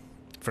end.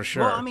 For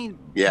sure. Well, I mean,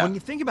 when you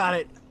think about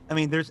it, I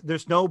mean,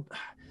 there's all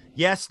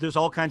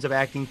kinds of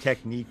acting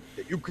technique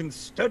that you can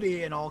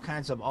study and all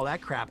kinds of all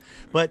that crap,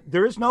 but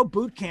there is no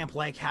boot camp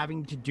like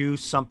having to do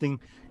something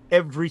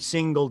every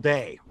single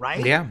day,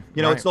 right? Yeah.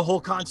 It's the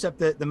whole concept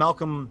that the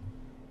Malcolm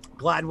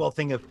Gladwell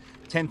thing of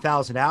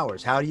 10,000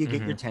 hours. How do you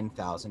get your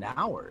 10,000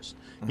 hours?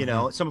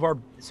 Some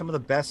of the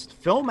best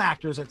film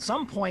actors at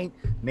some point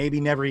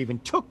maybe never even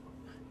took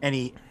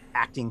any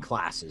acting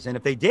classes, and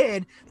if they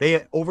did,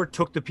 they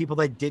overtook the people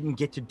that didn't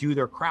get to do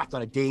their craft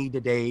on a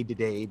day-to-day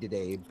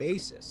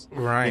basis.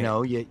 Right.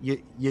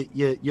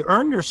 You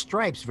earn your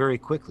stripes very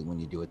quickly when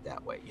you do it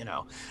that way.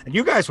 And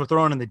you guys were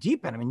thrown in the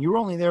deep end. I mean, you were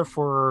only there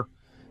for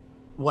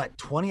what,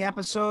 20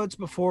 episodes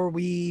before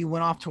we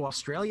went off to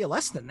Australia?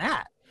 Less than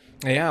that.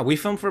 Yeah, we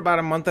filmed for about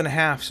a month and a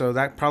half, so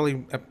that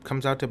probably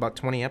comes out to about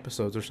 20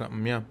 episodes or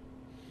something. Yeah.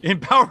 In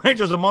Power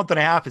Rangers, a month and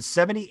a half is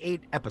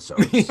 78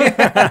 episodes.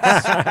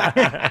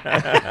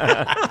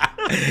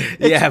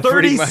 It's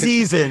 30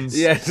 seasons.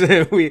 Yes,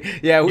 we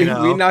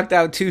knocked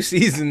out 2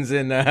 seasons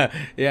in a month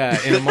and a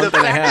half. The fact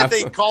that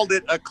they called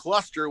it a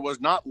cluster was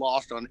not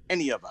lost on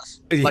any of us.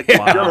 Like,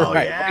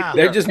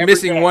 they're just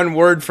missing one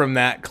word from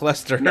that,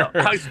 cluster. No,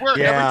 I swear,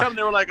 every time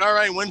they were like, "All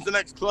right, when's the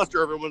next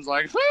cluster?" Everyone's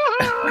like,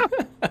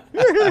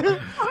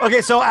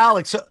 Okay, so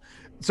Alex.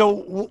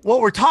 So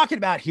what we're talking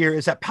about here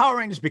is that Power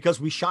Rangers,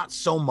 because we shot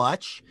so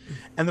much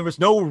and there was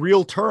no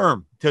real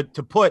term to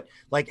put,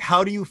 like,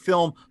 how do you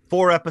film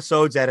 4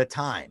 episodes at a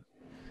time?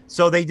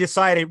 So they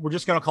decided we're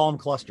just going to call them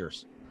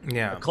clusters.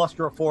 Yeah. A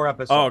cluster of 4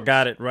 episodes. Oh,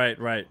 got it. Right.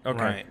 Okay.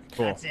 Right.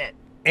 Cool. That's it.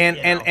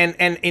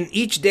 And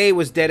each day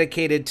was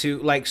dedicated to,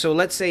 like, so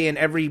let's say in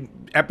every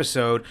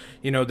episode,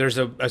 there's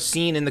a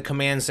scene in the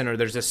command center,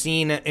 there's a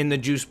scene in the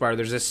juice bar,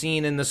 there's a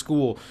scene in the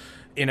school.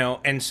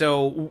 And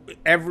so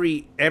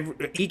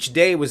each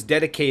day was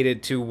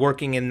dedicated to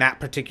working in that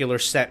particular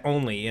set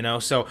only,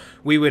 so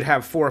we would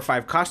have 4 or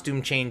 5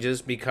 costume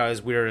changes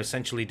because we were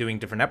essentially doing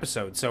different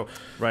episodes. So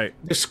right,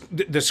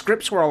 the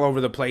scripts were all over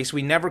the place.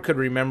 We never could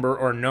remember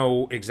or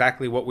know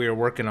exactly what we were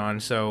working on.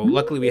 So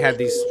luckily we had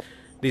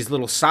these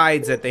little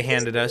sides that they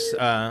handed us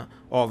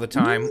all the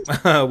time,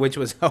 which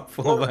was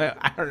helpful. But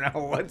I don't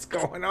know what's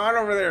going on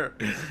over there.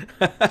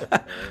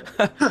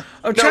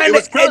 I'm trying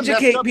to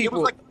educate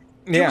people.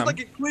 It was like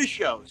a quiz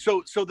show.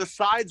 So the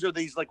sides are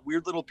these like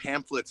weird little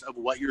pamphlets of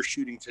what you're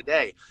shooting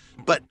today.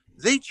 But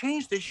they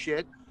change this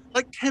shit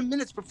like 10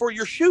 minutes before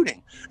you're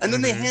shooting. And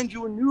then they hand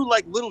you a new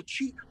like little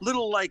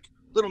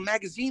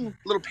magazine,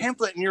 little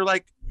pamphlet, and you're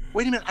like,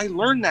 wait a minute, I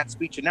learned that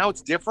speech and now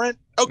it's different.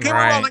 Okay,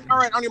 right. We're rolling. All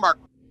right, on your mark.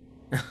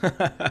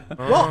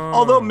 Well,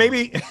 although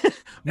maybe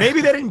they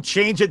didn't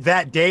change it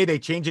that day, they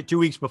changed it 2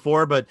 weeks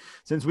before. But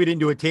since we didn't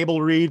do a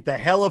table read, the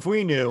hell if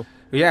we knew.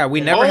 Yeah,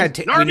 we never had.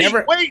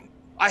 Narvy, wait.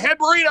 I had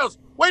burritos.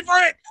 Wait for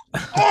it.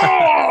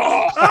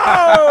 Oh!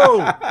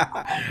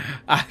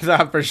 I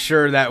thought for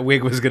sure that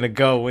wig was gonna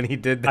go when he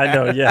did that. I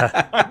know,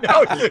 yeah. I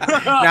know.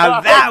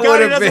 Now that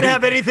would have doesn't been.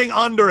 have anything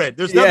under it.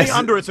 There's nothing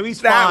under it, so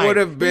he's fine. That would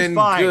have been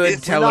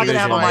good television. We're not gonna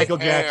have a Michael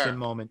hair. Jackson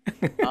moment.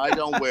 I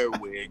don't wear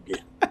wig.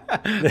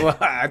 Well,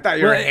 I thought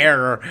your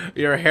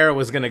hair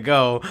was gonna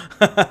go.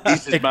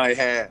 This is my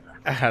hair.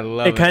 I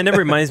love it. It kind of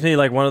reminds me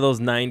like one of those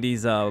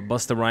 90s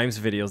Busta Rhymes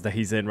videos that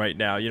he's in right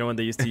now. You know when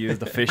they used to use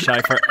the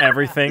fisheye for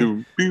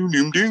everything?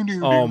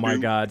 Oh my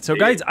God. So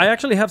guys, I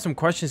actually have some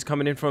questions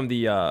coming in from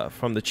the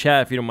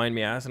chat, if you don't mind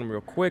me asking them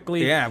real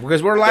quickly. Yeah,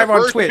 because we're live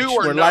on Twitch.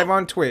 We're live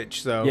on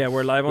Twitch, so yeah,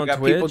 we're live on got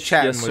Twitch. People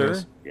chatting yes, with sir.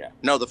 us. Yeah.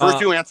 No, the first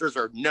 2 answers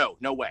are no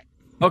way.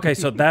 Okay,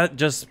 so that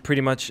just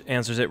pretty much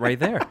answers it right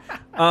there.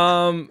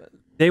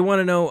 They want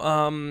to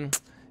know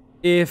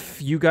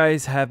if you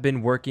guys have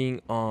been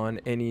working on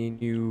any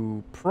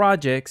new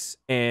projects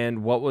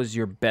and what was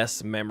your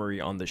best memory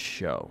on the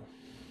show.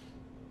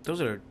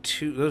 Those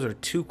are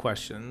two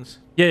questions.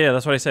 Yeah,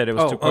 that's what I said. It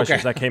was two questions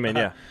okay. that came in.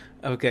 Yeah.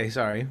 Okay,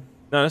 sorry.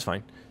 No, that's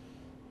fine.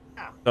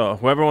 So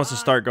whoever wants to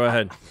start, go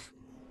ahead.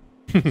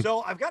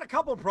 So I've got a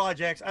couple of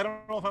projects. I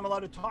don't know if I'm allowed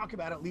to talk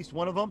about at least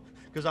one of them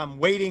because I'm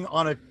waiting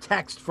on a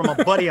text from a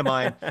buddy of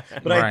mine.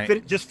 But Right. I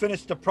just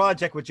finished a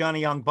project with Johnny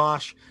Young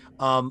Bosch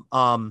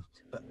a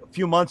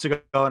few months ago,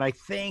 and I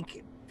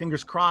think,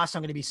 fingers crossed,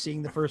 I'm going to be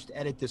seeing the first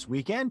edit this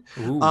weekend.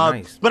 Ooh,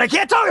 nice. But I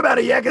can't talk about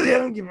it yet because they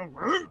haven't given.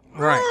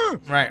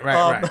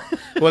 Right.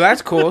 Well,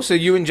 that's cool. So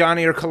you and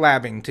Johnny are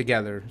collabing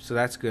together. So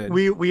that's good.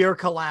 We are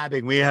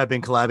collabing. We have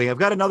been collabing. I've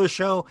got another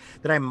show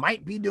that I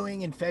might be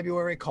doing in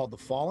February called The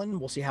Fallen.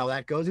 We'll see how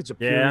that goes. It's a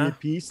period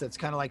piece that's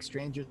kind of like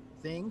Stranger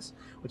Things,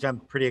 which I'm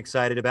pretty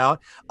excited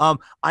about.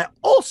 I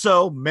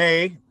also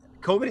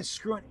COVID is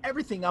screwing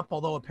everything up,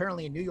 although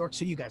apparently in New York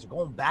City you guys are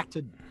going back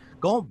to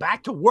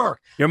work.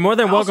 You're more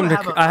than welcome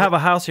to. I have a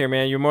house here,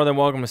 man. You're more than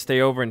welcome to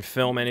stay over and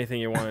film anything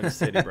you want in the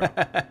city, bro.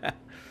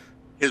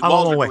 His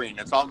walls are green.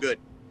 It's all good.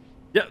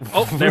 Yeah.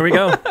 Oh, there we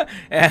go.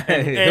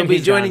 He'll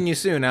be joining you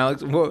soon,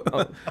 Alex.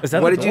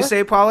 What did you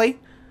say, Paulie?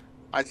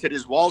 I said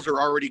his walls are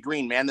already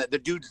green, man. The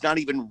dude's not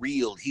even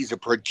real. He's a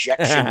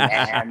projection,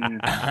 man.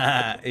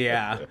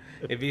 Yeah.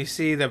 If you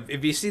see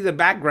the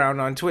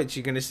background on Twitch,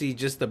 you're gonna see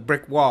just the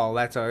brick wall.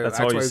 That's why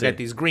we get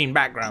these green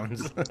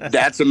backgrounds.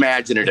 That's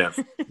imaginative.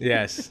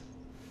 Yes.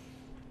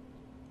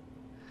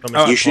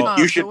 You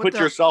should put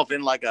yourself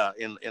in like the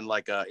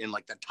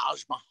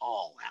Taj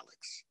Mahal, Alex.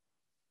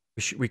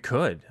 We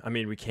could. I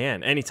mean, we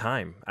can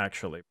anytime,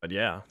 actually. But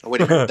yeah.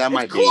 Wait a minute, that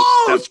might be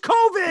closed.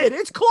 COVID.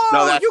 It's closed.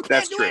 No, you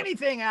can't do true.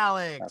 anything,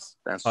 Alex.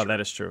 That's true. Oh, that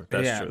is true.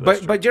 That's true.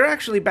 But you're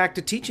actually back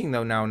to teaching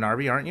though now,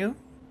 Narvy, aren't you?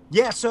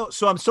 Yeah. So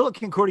I'm still at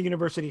Concordia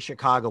University,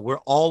 Chicago. We're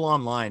all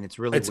online. It's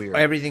really weird.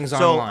 Everything's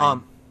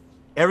online.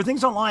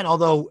 Everything's online,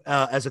 although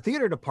as a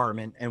theater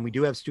department, and we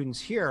do have students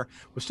here,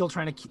 we're still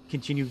trying to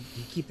continue to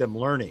keep them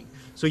learning.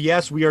 So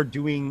yes, we are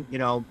doing,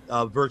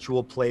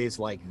 virtual plays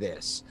like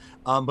this.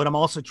 But I'm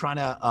also trying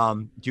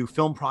to do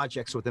film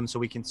projects with them so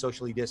we can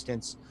socially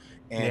distance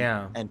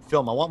and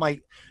film.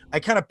 I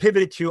kind of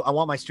pivoted to, I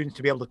want my students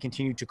to be able to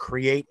continue to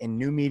create in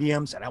new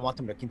mediums, and I want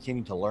them to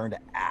continue to learn to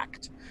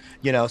act.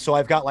 So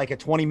I've got like a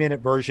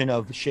 20-minute version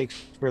of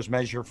Shakespeare's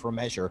Measure for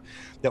Measure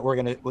that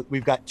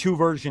we've got two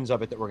versions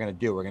of it that we're going to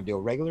do. We're going to do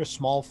a regular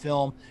small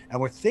film, and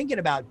we're thinking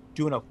about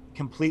doing a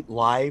complete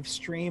live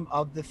stream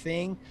of the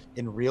thing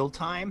in real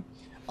time.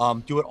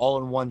 Do it all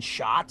in one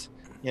shot,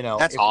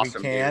 that's if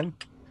awesome, we can. Dude.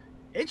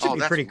 It should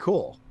be pretty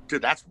cool.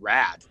 Dude, that's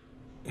rad.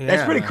 Yeah.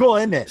 That's pretty cool,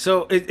 isn't it?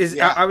 So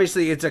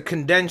obviously it's a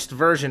condensed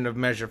version of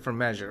Measure for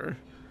Measure.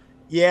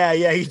 Yeah.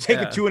 You take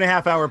a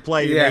 2.5-hour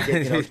play, you make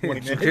it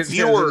 20 minutes.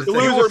 Fewer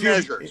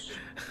measures.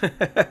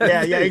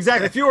 Yeah,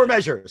 exactly. Fewer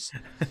measures.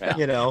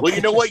 Yeah. Well,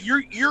 you know what?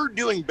 You're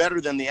doing better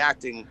than the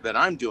acting that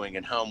I'm doing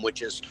at home,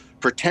 which is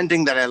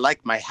pretending that I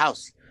like my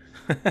house.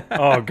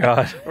 Oh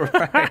God!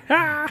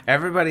 Right.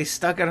 Everybody's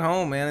stuck at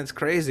home, man. It's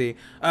crazy.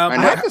 I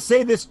have to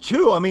say this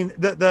too. I mean,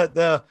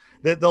 the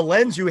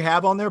lens you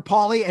have on there,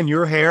 Paulie, and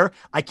your hair,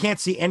 I can't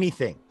see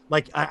anything.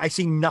 Like I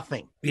see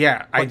nothing.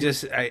 Yeah, I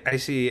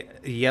see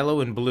yellow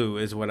and blue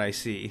is what I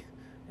see,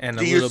 and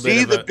do you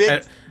see the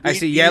big? I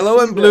see yellow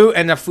and blue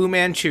and a Fu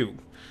Manchu.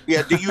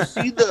 Yeah. Do you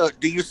see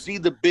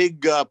the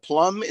big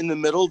plum in the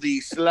middle, the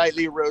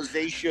slightly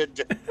rosacea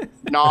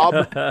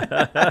knob?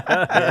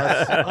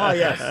 Yes. Oh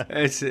yes.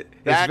 It's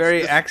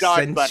very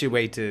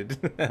accentuated.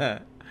 I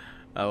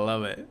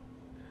love it.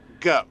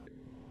 Go.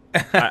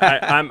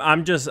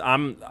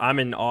 I'm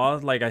in awe.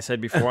 Like I said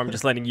before, I'm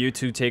just letting you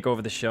two take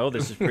over the show.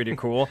 This is pretty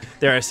cool.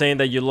 They're saying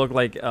that you look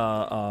like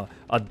a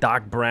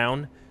Doc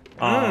Brown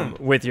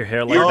with your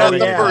hair. You're not the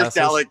first,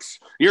 Alex.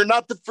 You're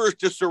not the first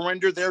to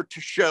surrender their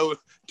show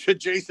to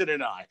Jason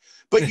and I.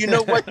 But you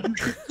know what? You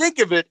should think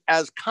of it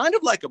as kind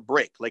of like a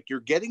break. Like you're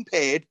getting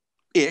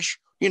paid-ish.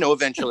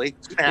 Eventually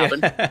it's gonna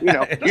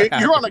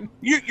happen.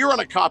 You're on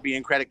a copy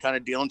and credit kind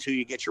of deal until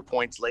you get your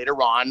points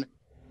later on.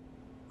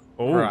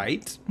 Oh.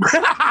 Right.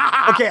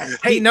 Okay.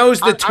 He knows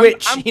the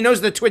Twitch. He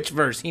knows the Twitch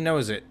verse. He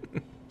knows it.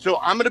 So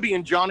I'm going to be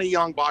in Johnny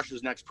Young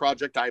Bosch's next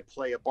project. I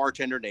play a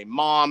bartender named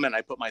Mom, and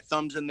I put my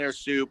thumbs in their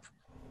soup,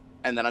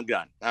 and then I'm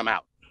done. I'm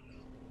out.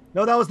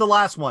 No, that was the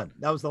last one.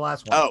 Oh,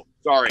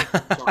 sorry.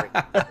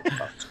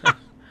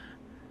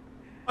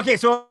 Okay,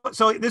 so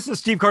this is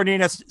Steve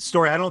Cardenas'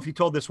 story. I don't know if you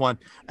told this one.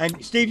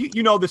 And Steve,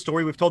 you know this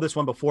story. We've told this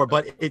one before,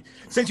 but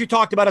since you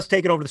talked about us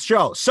taking over the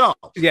show. So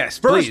yes,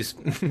 please.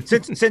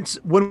 since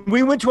when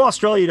we went to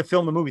Australia to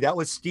film the movie, that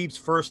was Steve's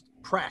first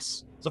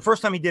press. It's the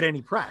first time he did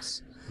any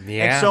press.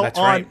 Yeah, and so that's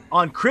right.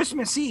 On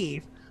Christmas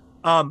Eve,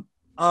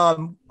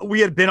 we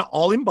had been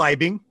all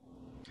imbibing.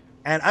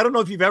 And I don't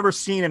know if you've ever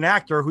seen an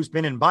actor who's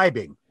been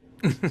imbibing.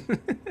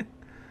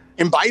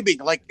 Imbibing?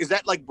 Is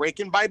that like break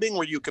imbibing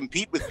where you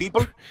compete with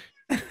people?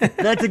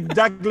 That's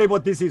exactly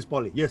what this is,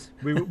 Paulie. Yes,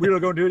 we are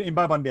going to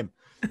imbibe on them.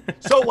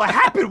 So what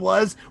happened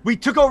was we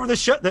took over the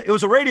show. It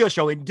was a radio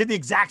show and did the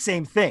exact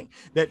same thing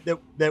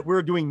that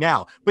we're doing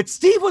now. But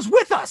Steve was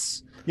with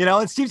us.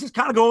 And Steve's just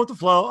kind of going with the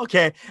flow.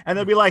 Okay. And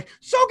they'll be like,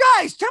 so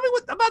guys, tell me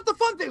what about the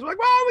fun things. We're like,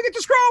 well, we get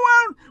to scroll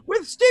around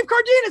with Steve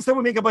Cardenas. Then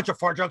we make a bunch of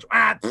fart jokes. Ooh,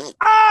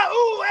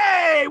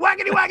 hey,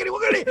 waggity, waggity,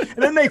 waggity.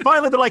 And then they're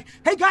like,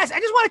 hey guys, I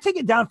just want to take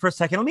it down for a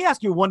second. Let me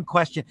ask you one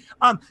question.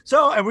 And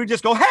we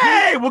just go,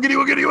 hey, woogity,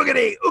 woogity,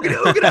 woogity, woogity,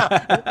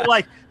 woogity.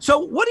 Like, so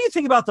what do you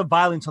think about the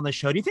violence on the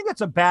show? Do you think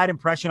that's a bad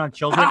impression on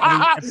children?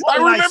 I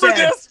remember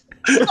this.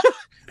 I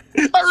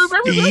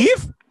remember Steve?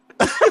 this.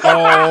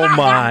 Oh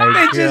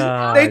my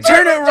God. They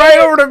turn it right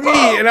over to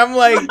me, and I'm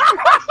like,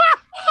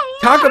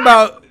 talk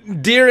about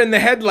deer in the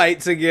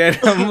headlights again.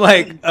 I'm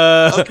like,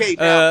 okay,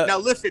 now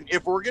listen,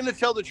 if we're gonna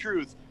tell the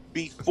truth,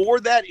 before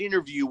that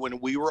interview,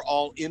 when we were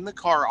all in the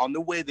car on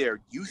the way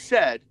there, you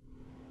said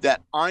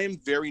that I am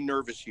very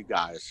nervous, you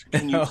guys.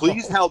 Can you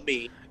please help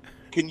me?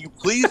 Can you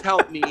please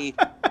help me,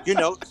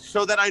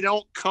 so that I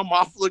don't come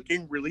off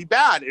looking really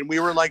bad? And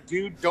we were like,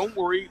 dude, don't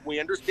worry. We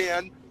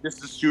understand.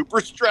 This is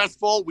super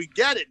stressful. We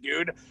get it,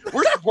 dude.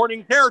 We're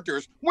supporting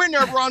characters. We're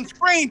never on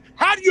screen.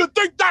 How do you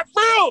think that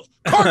feels,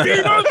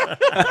 Cardenas?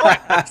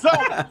 Right.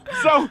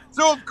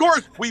 So of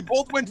course, we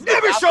both went to the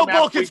Never show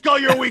bulk and skull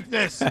your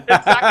weakness.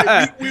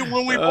 Exactly.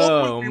 When we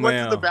both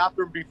went to the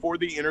bathroom before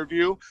the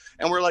interview,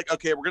 and we're like,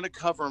 okay, we're going to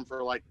cover him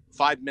for like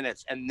 5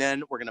 minutes, and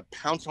then we're going to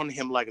pounce on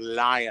him like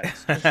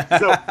lions.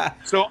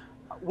 So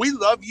we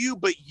love you,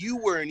 but you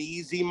were an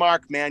easy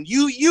mark, man.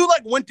 You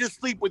like went to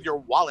sleep with your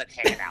wallet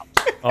hanging out.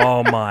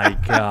 Oh my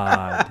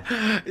God.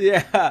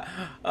 Yeah.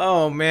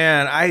 Oh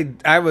man.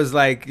 I was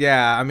like,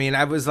 yeah. I mean,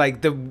 I was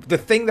like the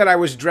thing that I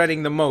was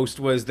dreading the most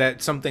was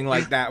that something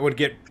like that would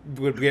get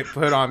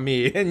put on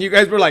me, and you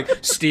guys were like,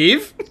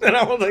 Steve, and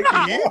I was like,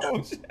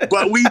 oh,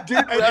 but we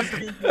did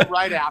rescue you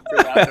right after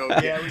that, though.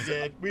 Yeah, we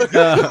did.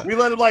 We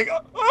let him like,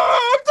 oh,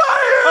 I'm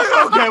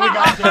tired. Okay, we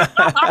got you.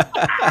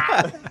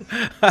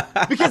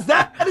 Because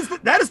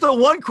that is the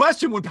one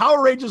question when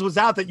Power Rangers was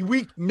out that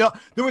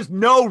there was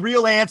no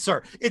real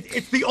answer.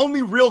 It's the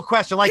only real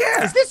question. Like,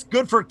 is this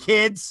good for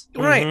kids?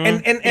 Right.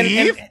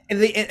 Mm-hmm.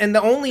 And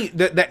the only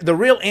the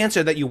real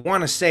answer that you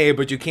want to say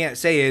but you can't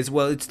say is,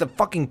 well, it's the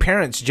fucking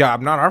parents'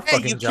 job, not our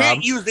fucking job. You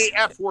can't use the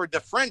F word. The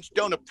French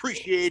don't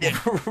appreciate it.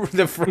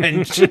 The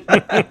French.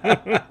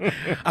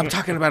 I'm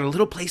talking about a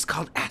little place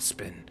called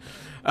Aspen.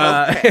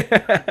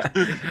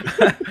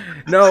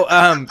 No,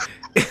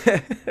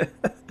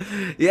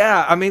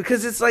 yeah, I mean,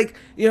 because it's like,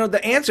 the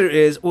answer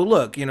is, well,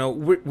 look,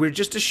 we're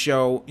just a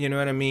show, you know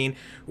what I mean?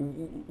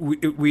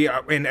 We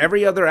are, in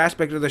every other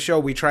aspect of the show,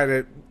 we try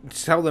to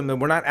tell them that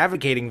we're not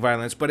advocating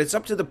violence, but it's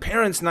up to the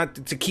parents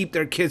not to keep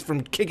their kids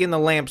from kicking the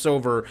lamps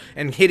over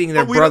and hitting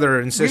their brother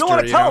and sister. We don't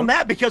want to tell them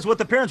that, because what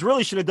the parents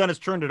really should have done is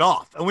turned it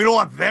off, and we don't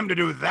want them to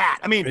do that.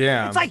 I mean,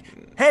 it's like,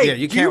 hey,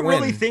 you do you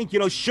really win.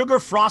 think, sugar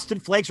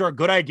frosted flakes are a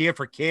good idea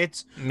for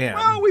kids? Yeah.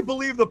 Well, we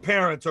believe the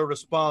parents are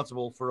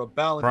responsible for a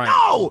balance. Right.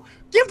 No,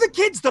 give the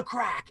kids the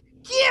crack.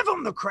 Give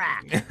them the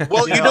crack.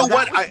 Well, you know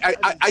what?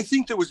 I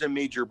think there was a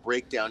major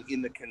breakdown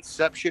in the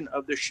conception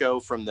of the show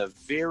from the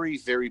very,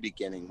 very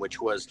beginning,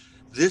 which was,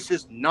 this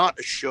is not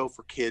a show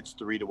for kids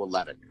 3 to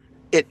 11.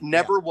 It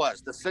never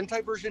was. The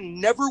Sentai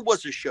version never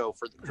was a show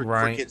for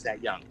kids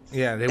that young.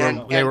 Yeah,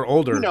 they were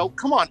older.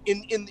 Come on.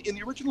 In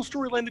the original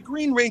storyline, the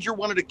Green Ranger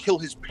wanted to kill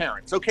his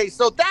parents. Okay,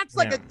 so that's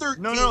like a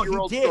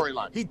 13-year-old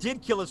storyline. He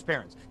did kill his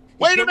parents.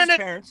 Wait a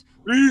minute.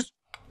 Please.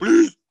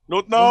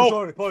 Not now.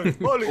 Sorry, Polly.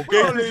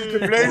 Okay, this is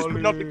the place,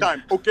 but not the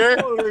time. Okay?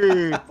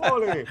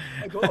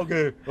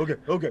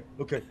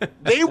 Okay.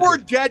 They were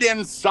dead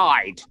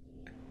inside.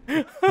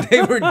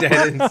 They were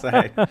dead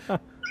inside.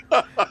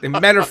 And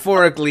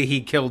metaphorically,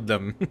 he killed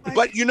them.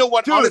 But you know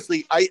what?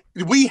 Honestly,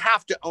 we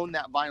have to own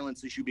that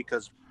violence issue,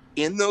 because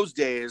in those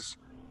days,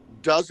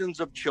 dozens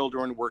of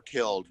children were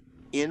killed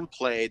in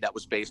play that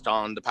was based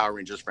on the Power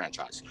Rangers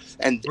franchise.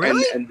 And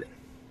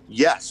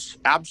yes,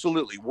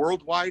 absolutely.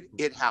 Worldwide,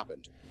 it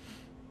happened.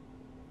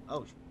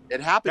 Oh, it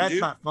happened.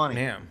 That's not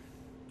funny. Yeah.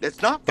 It's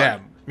not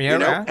funny.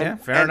 Yeah,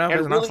 fair enough.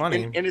 It's not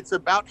funny. And it's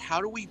about how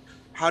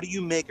do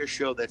you make a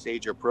show that's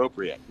age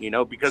appropriate?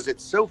 Because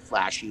it's so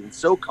flashy and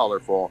so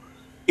colorful.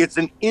 It's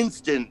an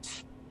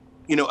instant,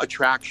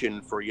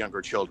 attraction for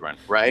younger children,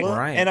 right? Well,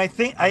 right. And I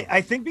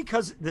think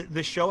because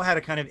the show had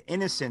a kind of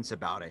innocence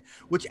about it,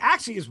 which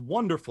actually is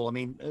wonderful. I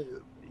mean,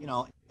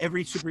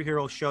 every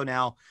superhero show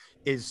now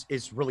is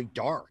really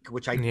dark,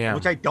 which I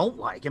don't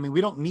like. I mean,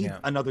 we don't need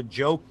another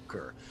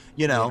Joker,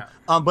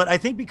 but I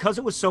think because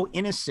it was so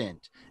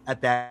innocent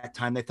at that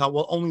time, they thought,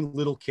 well, only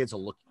little kids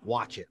will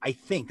watch it. I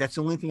think that's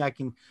the only thing I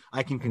can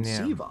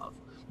conceive of.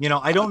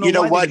 I don't know. You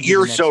know what?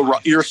 You're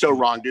so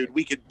wrong, dude.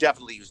 We could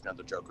definitely use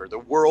another Joker. The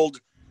world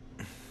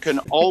can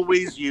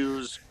always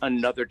use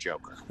another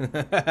Joker.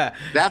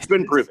 That's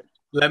been proven.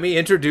 Let me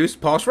introduce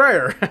Paul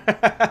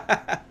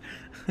Schrier.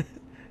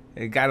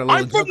 It got a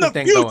little I'm from the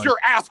thing future, going.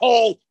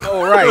 asshole.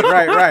 Oh,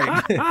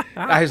 right.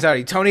 I'm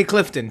sorry, Tony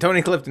Clifton.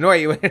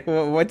 Wait,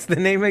 what's the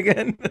name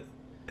again?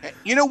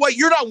 You know what?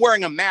 You're not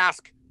wearing a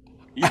mask.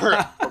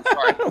 I'm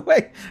sorry.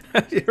 Wait,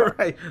 you're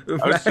right.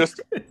 I was just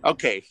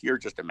okay. You're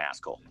just a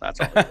maskhole. That's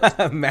all. It is.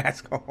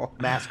 Maskhole.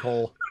 Mask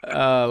hole.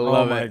 Oh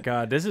Love my it.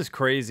 God, this is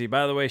crazy.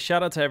 By the way,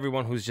 shout out to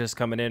everyone who's just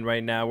coming in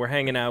right now. We're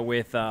hanging out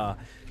with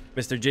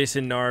Mr.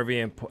 Jason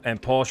Narvy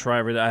and Paul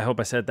Schrier. I hope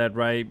I said that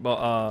right.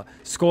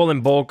 Skull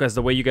and Bulk, as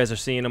the way you guys are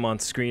seeing them on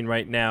screen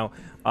right now.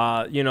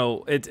 You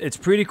know, it's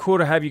pretty cool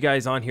to have you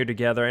guys on here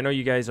together. I know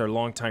you guys are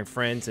longtime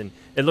friends, and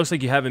it looks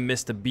like you haven't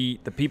missed a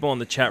beat. The people in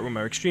the chat room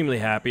are extremely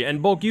happy.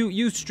 And Bulk,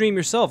 you stream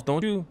yourself,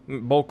 don't you?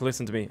 Bulk,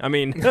 listen to me. I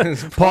mean,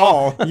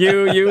 Paul,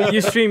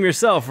 you stream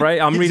yourself,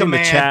 right? I'm reading the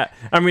chat.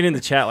 I'm reading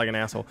the chat like an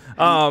asshole.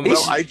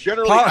 Well, I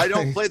generally I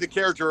don't play the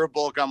character of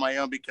Bulk on my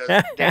own because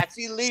that's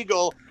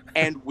illegal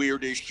and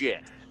weird as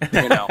shit.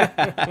 You know,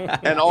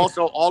 and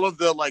also all of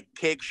the like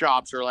cake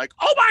shops are like,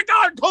 oh my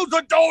God, close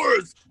the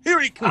doors, here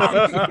he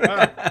comes.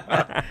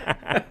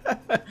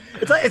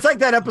 It's like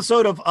that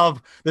episode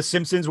of The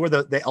Simpsons where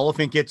the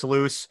elephant gets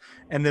loose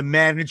and the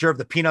manager of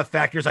the peanut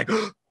factory is like,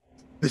 oh,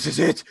 this is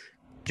it.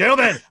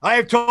 Gentlemen, I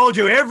have told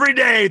you every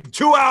day,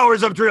 2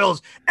 hours of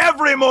drills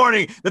every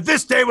morning that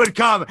this day would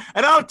come.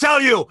 And I'll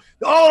tell you,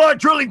 all our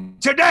drilling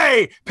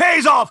today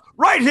pays off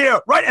right here,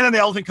 right. And then the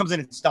elephant comes in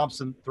and stomps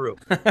them through.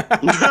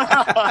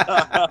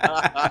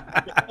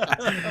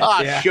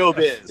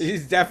 Showbiz.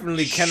 He's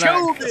definitely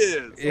cannot.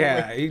 Showbiz.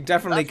 Yeah, he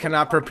definitely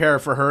cannot prepare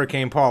for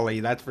Hurricane Polly.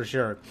 That's for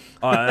sure.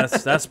 Oh,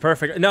 that's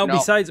perfect. No,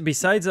 No.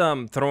 besides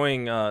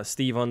throwing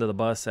Steve under the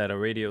bus at a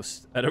radio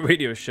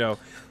show,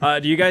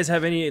 do you guys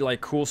have any like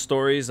cool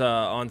stories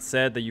on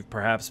set that you've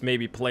perhaps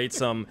maybe played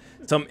some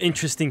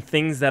interesting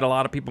things that a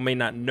lot of people may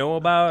not know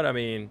about? I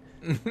mean,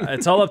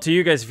 it's all up to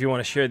you guys if you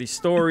want to share these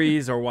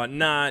stories or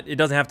whatnot. It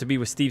doesn't have to be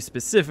with Steve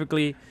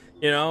specifically,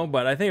 you know,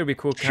 but I think it'd be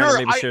cool to kind of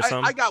maybe share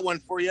some. I got one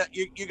for you.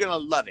 You're gonna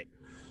love it.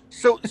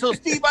 So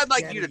Steve, I'd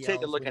like you to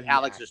take a look at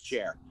Alex's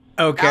chair.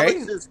 Okay.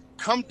 Alex's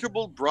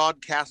comfortable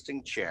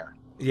broadcasting chair.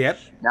 Yep.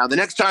 Now, the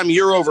next time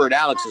you're over at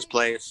Alex's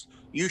place,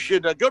 you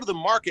should go to the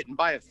market and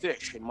buy a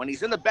fish. And when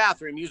he's in the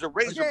bathroom, use a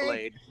razor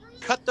blade,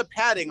 cut the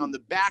padding on the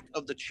back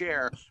of the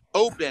chair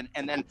open,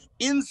 and then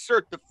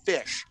insert the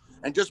fish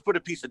and just put a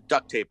piece of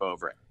duct tape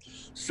over it.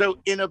 So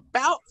in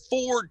about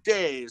 4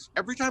 days,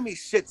 every time he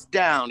sits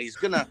down, he's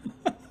gonna,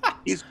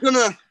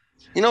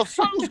 you know,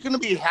 something's gonna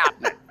be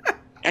happening.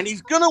 And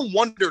he's gonna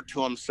wonder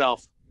to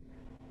himself,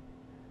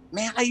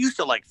 man, I used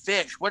to like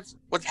fish. What's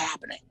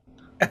happening?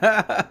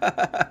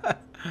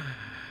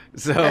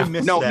 So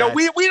No,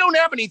 we don't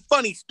have any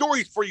funny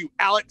stories for you,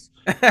 Alex.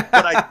 But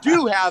I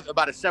do have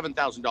about a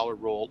 $7,000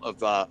 roll of.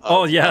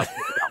 Oh yeah.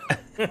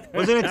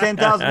 Wasn't it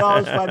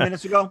 $10,000 5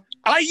 minutes ago?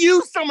 I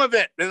used some of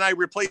it, and I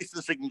replaced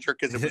the signature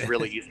because it was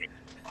really easy.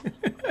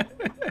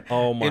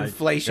 Oh my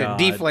inflation, God.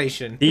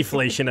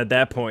 deflation At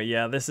that point.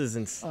 Yeah, this is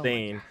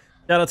insane.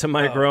 Shout out to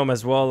Mike Rome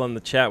as well on the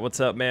chat.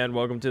 What's up, man?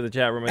 Welcome to the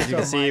chat room. As you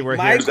can see, we're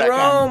here. Mike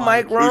Rome,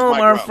 Mike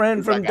our Rome? friend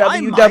Who's from that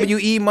guy?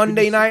 WWE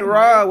Monday Night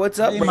Raw. What's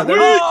up, brother?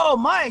 Oh,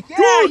 Mike. Yeah.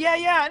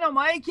 I know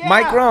Mike. Yeah.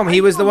 Mike Rome.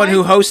 He was the one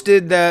who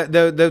hosted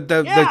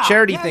the Yeah,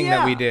 charity yeah, thing yeah.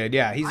 that we did.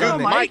 Yeah, he's I know on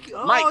there.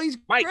 Mike. He's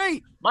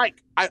great.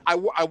 Mike,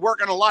 I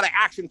work on a lot of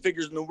action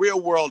figures in the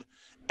real world,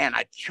 and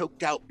I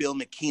choked out Bill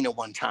McKenna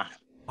one time.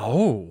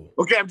 Oh.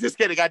 Okay, I'm just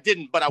kidding. I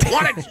didn't, but I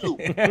wanted to.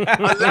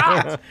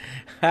 A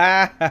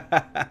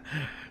lot.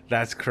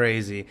 That's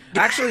crazy.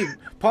 Actually,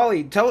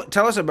 Paulie,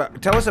 tell us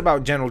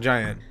about Gentle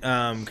Giant.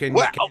 Can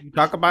you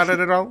talk about it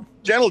at all?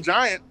 Gentle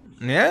Giant.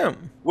 Yeah.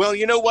 Well,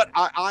 you know what?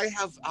 I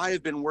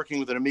have been working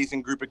with an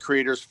amazing group of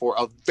creators for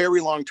a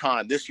very long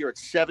time. This year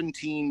it's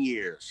 17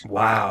 years.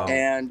 Wow.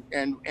 And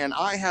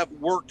I have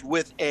worked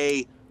with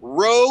a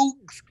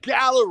rogues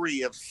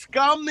gallery of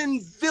scum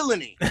and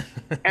villainy,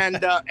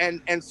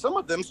 and some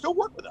of them still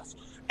work with us.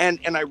 And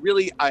I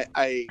really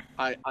I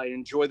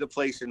enjoy the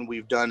place, and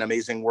we've done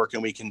amazing work,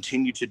 and we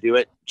continue to do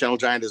it. Gentle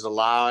Giant is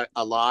alive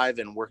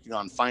and working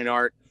on fine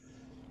art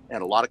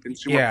and a lot of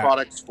consumer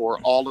products for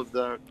all of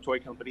the toy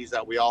companies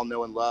that we all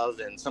know and love.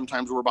 And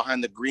sometimes we're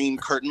behind the green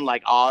curtain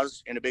like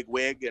Oz in a big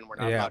wig, and we're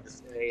not allowed to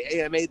say,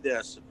 hey, I made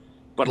this.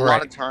 But a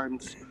lot of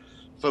times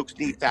folks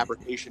need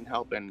fabrication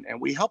help, and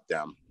we help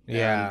them.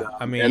 Yeah.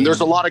 And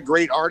there's a lot of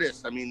great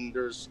artists. I mean,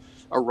 there's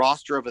a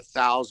roster of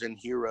 1,000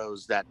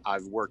 heroes that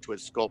I've worked with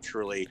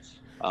sculpturally,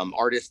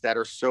 artists that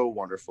are so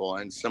wonderful.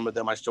 And some of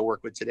them I still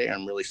work with today.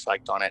 I'm really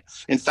psyched on it.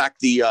 In fact,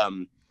 the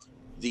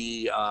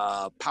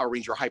Power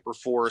Ranger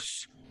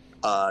Hyperforce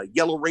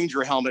Yellow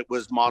Ranger helmet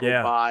was modeled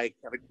by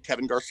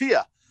Kevin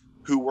Garcia,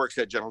 who works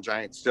at Gentle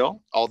Giant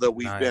still, although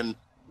we've been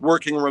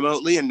working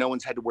remotely and no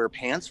one's had to wear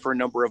pants for a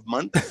number of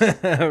months.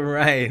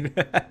 Right.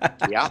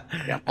 Yeah.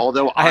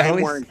 Although I'm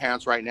wearing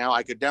pants right now,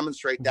 I could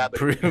demonstrate that,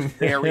 but it's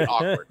very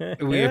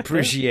awkward. We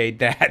appreciate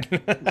that.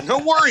 No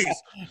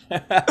worries.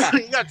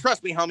 You gotta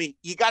trust me, homie.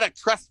 You gotta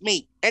trust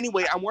me.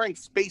 Anyway, I'm wearing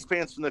space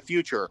pants from the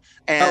future,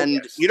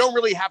 and you don't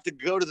really have to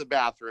go to the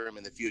bathroom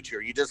in the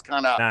future. You just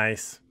kind of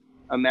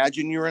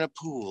imagine you're in a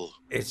pool.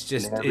 It's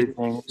just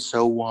everything's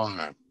so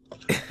warm.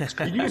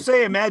 Did you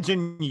say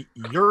imagine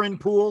urine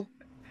pool?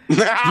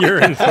 You're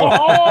in for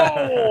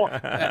Oh!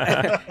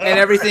 And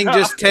everything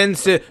just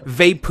tends to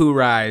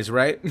vaporize,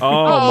 right? Oh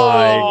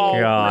my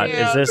God!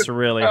 man. Is this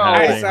really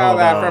I happening? saw Hold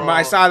that on.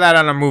 I saw that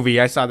on a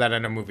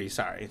movie.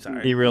 Sorry.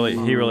 He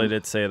really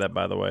did say that,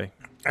 by the way.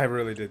 I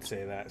really did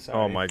say that. Sorry.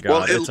 Oh my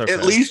Well, God! It's okay.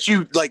 at least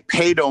you like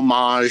paid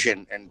homage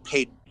and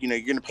paid. You know,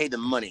 you're gonna pay the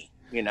money.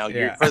 You know,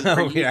 Yeah.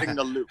 for Yeah. using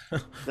the loop.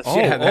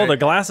 The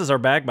glasses are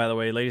back, by the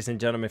way, ladies and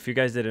gentlemen. If you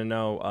guys didn't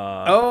know,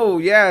 Oh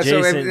yeah.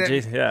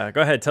 Jason, yeah,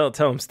 go ahead, tell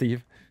him,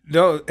 Steve.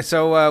 No,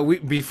 so we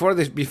before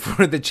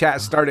the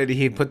chat started,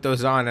 he put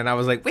those on, and I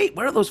was like, "Wait,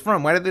 where are those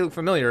from? Why do they look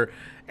familiar?"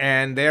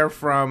 And they're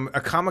from a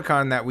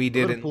Comic-Con that we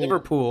did in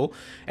Liverpool,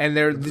 and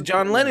they're the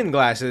John Lennon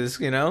glasses,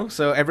 you know.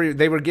 So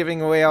they were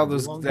giving away all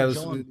those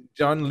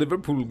John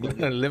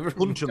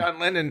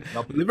Lennon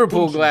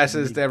Liverpool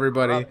glasses to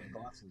everybody.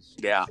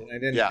 Yeah, I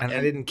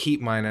didn't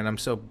keep mine, and I'm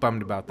so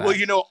bummed about that. Well,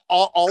 you know,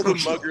 all the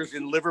muggers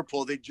in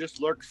Liverpool, they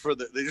just looked for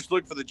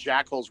the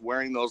jackals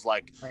wearing those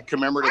like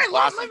commemorative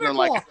glasses, and they're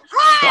like,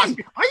 "Hi, are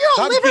you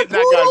a I'm getting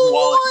that guy's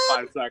wallet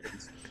in 5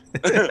 seconds.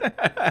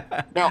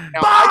 now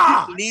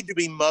I didn't need to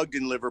be mugged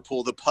in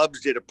Liverpool. The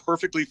pubs did a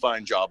perfectly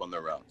fine job on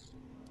their own.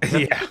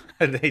 Yeah,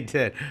 they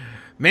did.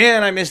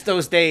 Man, I miss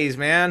those days,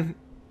 man.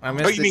 You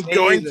mean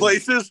going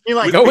places?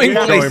 Going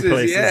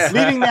places, yeah.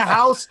 Leaving the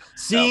house,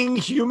 seeing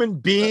human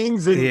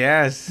beings, and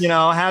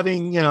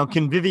having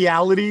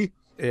conviviality.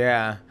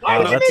 Yeah.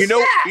 You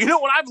know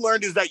what I've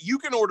learned is that you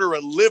can order a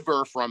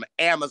liver from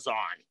Amazon.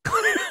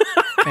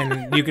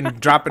 And you can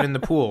drop it in the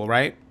pool,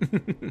 right?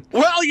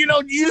 Well, you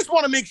just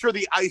want to make sure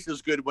the ice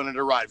is good when it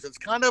arrives. It's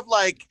kind of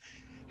like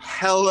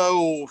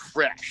Hello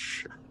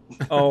Fresh.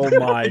 Oh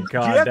my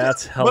God,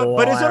 that's hilarious.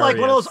 But is it like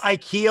one of those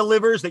IKEA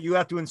livers that you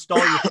have to install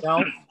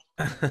yourself?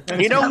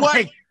 You know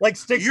what? Like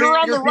stick. You're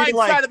on the right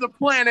side of the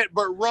planet,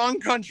 but wrong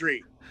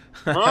country.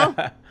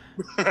 Huh?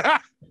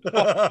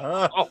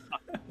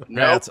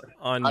 That's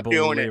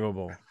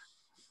unbelievable.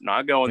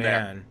 Not going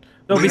there.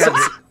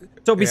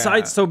 So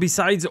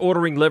besides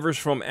ordering livers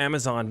from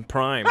Amazon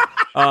Prime,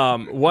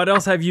 what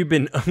else have you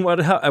been?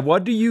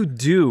 What do you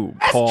do,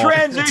 Paul?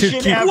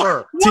 Transition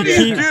ever. What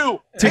do you do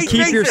to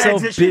keep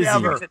yourself busy?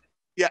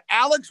 Yeah,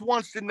 Alex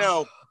wants to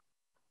know.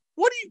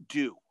 What do you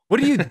do? What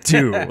do you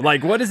do?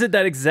 Like, what is it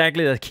that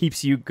exactly that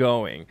keeps you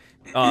going?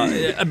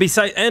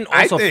 Besides, and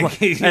also, there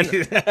it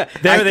is.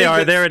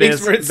 There it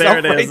is.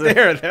 Right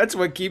there. That's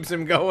what keeps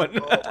him going.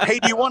 Hey,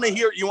 do you want to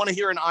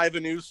hear an Iva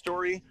news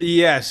story?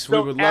 Yes, we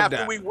would love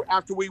that.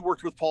 After we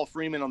worked with Paul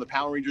Freeman on the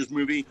Power Rangers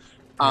movie,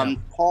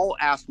 Paul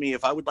asked me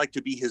if I would like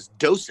to be his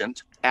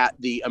docent at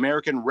the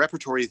American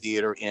Repertory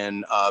Theater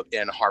in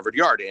Harvard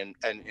Yard in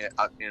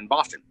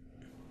Boston.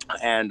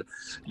 And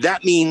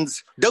that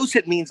means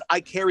docent means I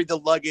carry the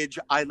luggage,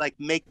 I like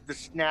make the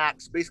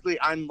snacks. Basically,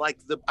 I'm like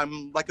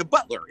a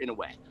butler in a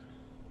way.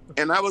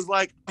 And I was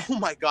like, oh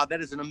my God, that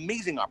is an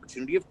amazing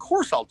opportunity. Of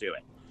course I'll do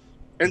it.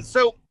 And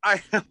so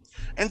I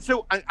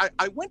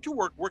went to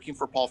work working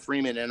for Paul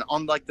Freeman, and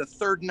on like the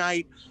third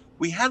night,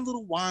 we had a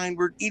little wine,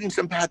 we're eating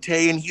some pate,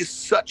 and he's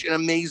such an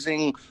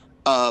amazing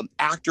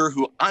actor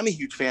who I'm a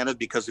huge fan of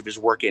because of his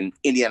work in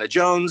Indiana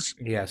Jones.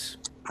 Yes.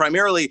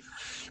 Primarily.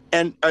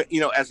 And,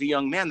 as a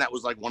young man, that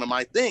was like one of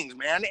my things,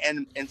 man.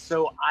 And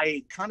so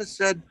I kind of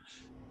said,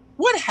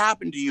 what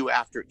happened to you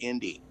after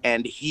Indy?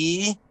 And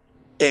he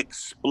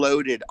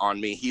exploded on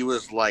me. He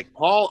was like,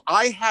 Paul,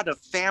 I had a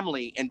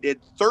family and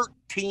did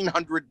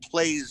 1,300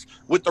 plays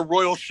with the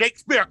Royal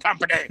Shakespeare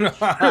Company. And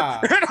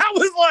I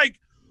was like,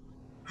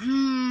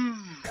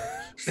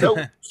 So,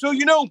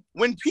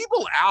 when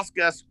people ask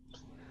us,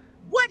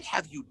 what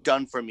have you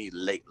done for me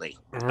lately?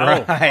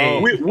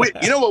 Right. We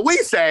you know what we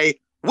say?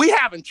 We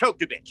haven't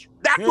choked a bitch.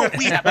 That's what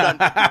we have done.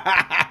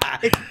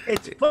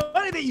 It's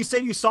funny that you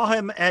said you saw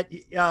him at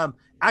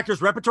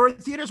Actors Repertory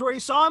Theaters where you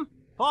saw him,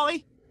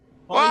 Paulie.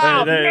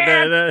 Wow,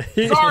 man.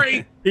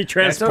 Sorry. He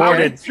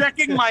transported. I'm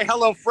checking my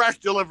HelloFresh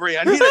delivery.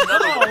 I need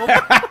another one.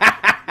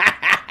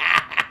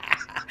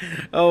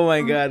 Oh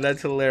my God,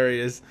 that's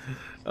hilarious.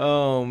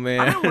 Oh man.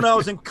 I remember when I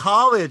was in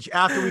college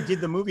after we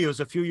did the movie, it was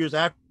a few years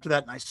after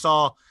that, and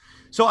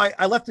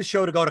I left the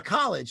show to go to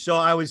college. So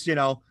I was,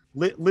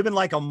 living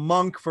like a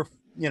monk for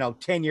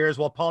 10 years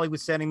while Paulie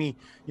was sending me,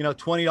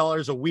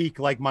 $20 a week.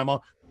 Like my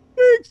mom,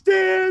 thanks,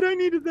 Dad. I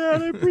needed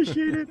that. I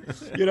appreciate it.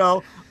 And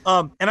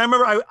I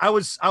remember I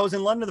was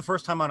in London the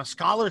first time on a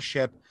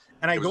scholarship,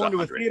 and I go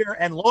into a theater,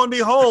 and lo and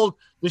behold,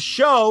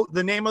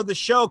 the name of the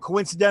show,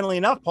 coincidentally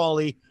enough,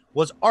 Paulie,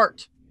 was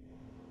Art.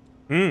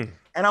 And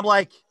I'm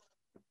like,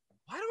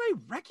 why do I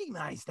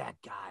recognize that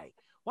guy?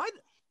 Why?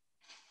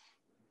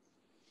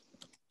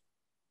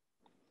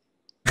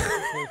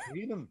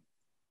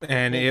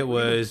 And it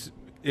was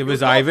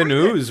Ivan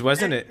Ooze,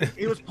 wasn't it?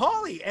 It was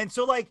Paulie. And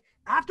so like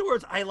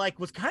afterwards, I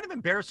was kind of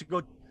embarrassed to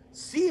go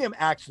see him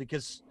actually,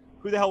 because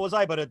who the hell was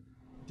I but a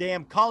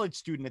damn college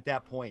student at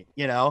that point,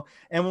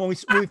 And when we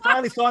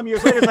finally saw him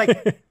years later, it's like,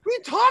 what are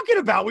you talking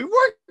about? We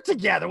worked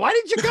together. Why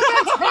didn't you come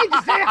backstage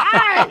and say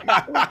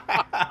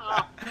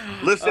hi?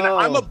 Listen,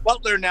 I'm a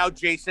butler now,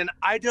 Jason.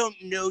 I don't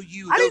know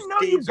you. I didn't know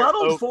you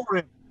buttled for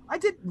him. I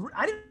didn't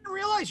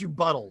realize you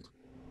buttled.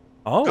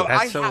 Oh, So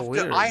that's so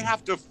weird. I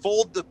have to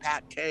fold the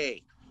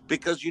pate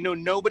because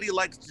nobody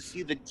likes to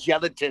see the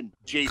gelatin,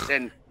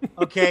 Jason.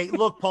 Okay,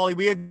 look, Paulie,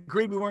 we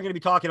agreed we weren't going to be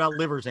talking about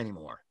livers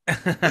anymore.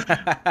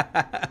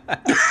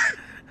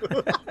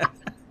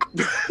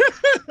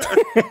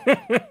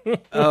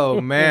 Oh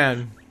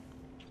man.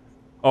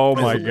 Oh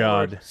my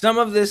God. Some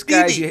of this,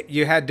 guys, Stevie.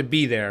 you had to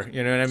be there.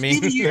 You know what I mean?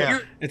 Stevie, Yeah.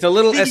 It's a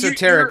little Stevie,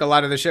 esoteric, a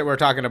lot of the shit we're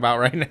talking about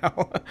right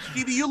now.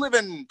 Stevie, you live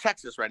in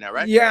Texas right now,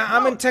 right? Yeah,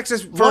 I'm in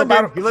Texas for London.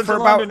 about He lives in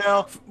London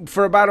now.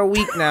 for about a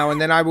week now, and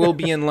then I will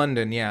be in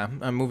London. Yeah,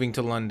 I'm moving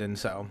to London.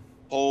 So,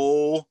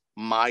 Oh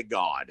my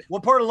God.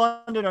 What part of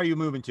London are you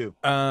moving to?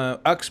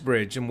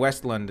 Uxbridge in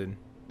West London.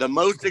 The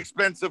most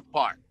expensive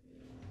part.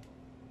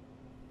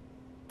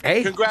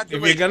 Hey, if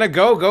Congratulations. you're gonna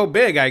go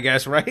big, I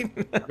guess, right?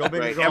 Go big or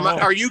Right. go home.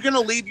 Are you going to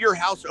leave your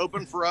house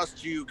open for us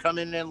to come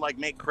in and like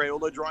make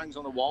Crayola drawings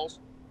on the walls?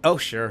 Oh,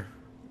 sure.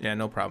 Yeah,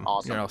 no problem.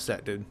 Awesome. You're all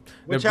set, dude.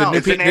 Which The house? new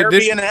It's an pe- the-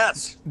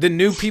 Airbnb. the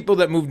new people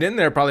that moved in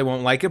there probably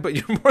won't like it, but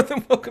you're more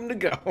than welcome to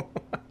go.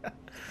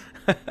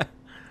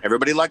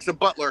 Everybody likes a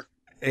butler.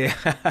 Yeah.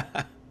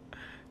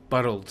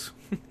 Buddled.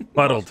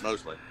 Buddled.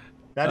 Mostly.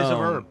 That is a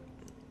verb.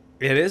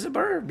 It is a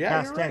verb. Yeah,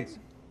 Past you're right.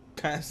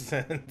 tense. Past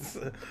tense.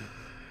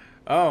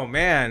 Oh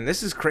man,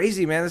 this is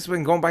crazy, man. This has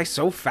been going by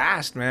so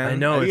fast, man. I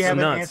know. We It's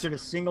haven't nuts. answered a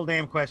single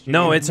damn question.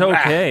 No, it's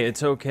okay.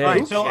 It's okay. All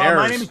right, so my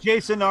cares? name is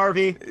Jason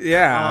Narvy.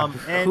 Yeah.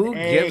 Who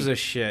N-A- gives a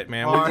shit,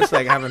 man? We're just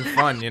like having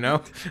fun, you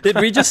know? Did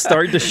we just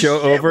start the show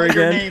Shit, over what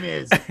your again? name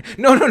is.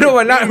 No,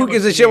 not who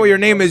gives a What's shit what your your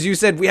name, name is. You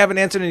said we haven't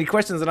answered any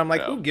questions, and I'm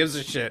like, who gives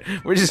a shit?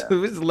 We're just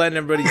letting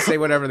everybody say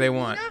whatever they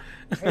want.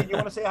 Hey, you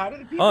want to say hi to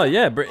the people? Oh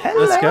yeah, let's go.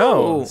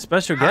 Hello.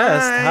 Special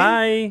guest. Hi.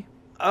 Hi.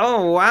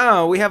 Oh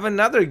wow, we have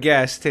another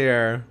guest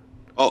here.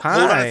 Oh, hold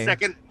on Hi. a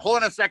second. Hold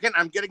on a second.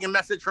 I'm getting a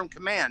message from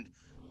command.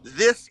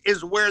 This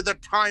is where the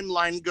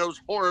timeline goes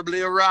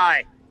horribly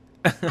awry.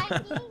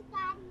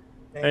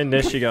 And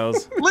there she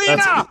goes.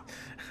 Lena,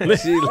 She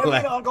Hey,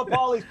 left. Uncle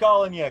Paulie's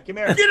calling you. Come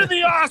here. get in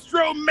the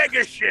Astro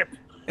Megaship.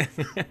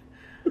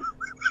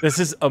 This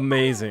is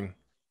amazing.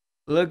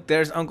 Look,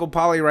 there's Uncle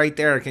Polly right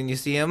there. Can you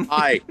see him?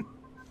 Hi.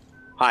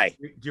 Hi.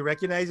 Do you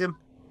recognize him?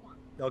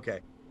 Okay.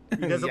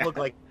 He doesn't Yeah. look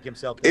like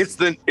himself. It's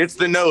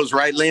the nose,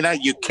 right, Lena?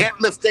 You can't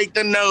mistake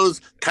the nose,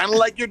 kind of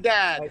like your I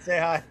dad. say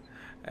hi.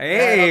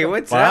 Hey,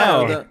 what's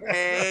Wow. up?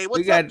 Hey, We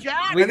what's got up,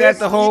 Jack? we got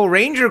the whole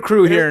Ranger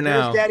crew here There's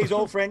now. Daddy's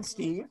old friend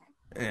Steve.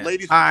 Yeah.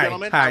 Ladies and Hi,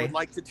 gentlemen, hi. I would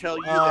like to tell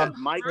you that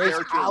my there's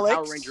character in Alex.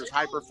 Power Rangers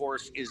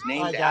Hyperforce is Hi,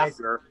 named guys.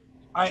 after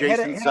All right,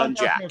 Jason's head son, on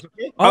Jack. downstairs,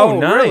 okay? Oh,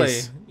 really?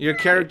 nice. Your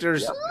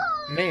character's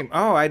name?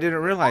 Oh, I didn't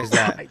realize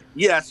that.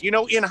 Yes, in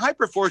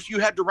Hyperforce, you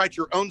had to write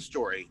your own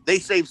story. They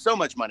saved so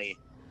much money.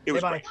 It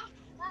was Hey, great. bye.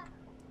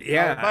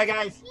 Yeah. Bye,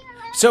 guys.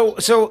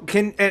 So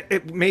can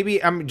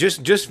maybe I'm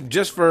just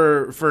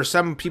for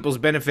some people's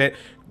benefit,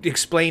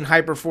 explain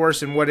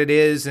Hyperforce and what it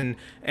is and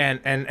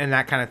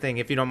that kind of thing,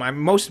 if you don't mind.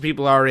 Most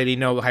people already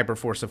know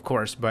Hyperforce, of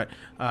course, but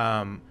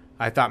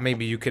I thought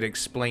maybe you could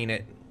explain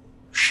it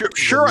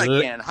Sure, I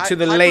can. to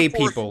the lay Hyperforce-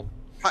 people.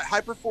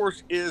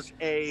 Hyperforce is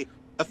a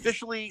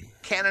officially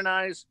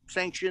canonized,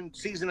 sanctioned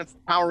season of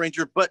Power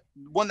Ranger, but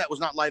one that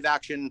was not live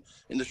action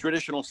in the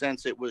traditional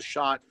sense. It was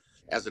shot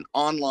as an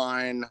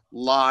online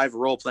live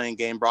role-playing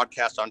game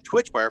broadcast on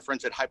Twitch by our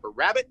friends at Hyper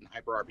Rabbit and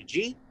Hyper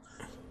RPG.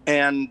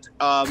 And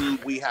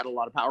we had a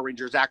lot of Power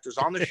Rangers actors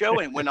on the show,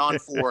 and it went on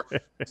for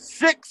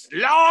 6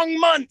 long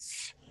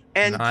months.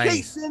 And Nice.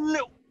 Jason,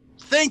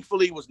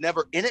 thankfully, was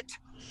never in it.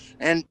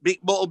 And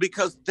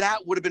because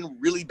that would have been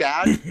really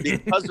bad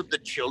because of the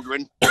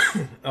children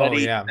Oh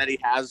yeah. that he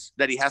has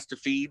to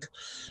feed.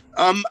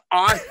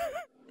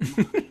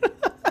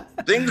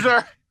 Things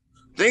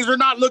are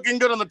not looking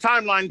good on the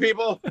timeline,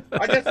 people.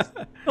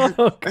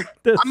 Oh,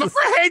 this I'm is-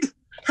 afraid.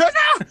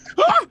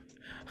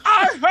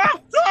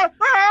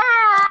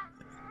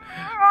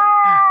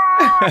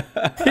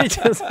 he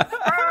just.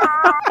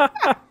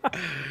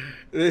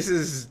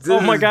 This Oh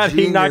my is God!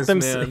 He knocked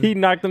genius, him. man. He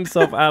knocked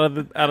himself out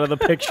of the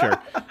picture.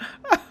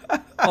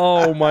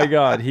 Oh my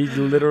God! He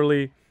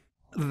literally.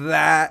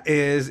 That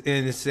is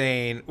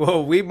insane.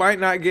 Well, we might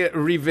not get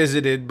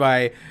revisited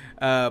by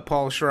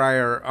Paul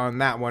Schrier on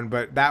that one,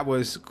 but that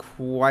was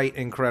quite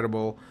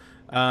incredible.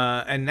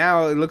 And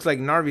now it looks like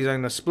Narvy's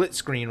on the split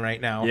screen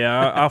right now.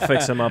 Yeah, I'll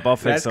fix him up. I'll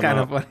fix That's him kind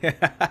up. of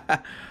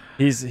funny.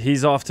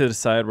 He's off to the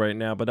side right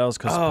now, but that was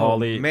because Oh,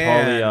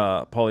 man.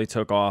 Paulie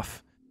took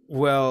off.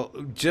 Well,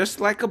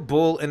 just like a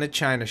bull in a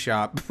china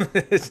shop.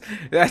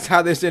 That's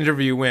how this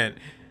interview went.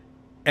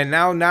 And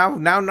now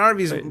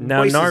Narvy's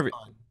Now voice Narvy, is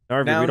gone.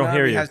 Narvy, Now we don't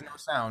hear Narvy you. has no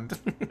sound.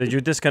 Did you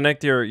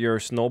disconnect your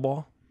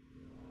snowball?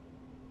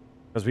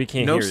 Because we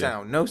can't No hear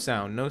sound, no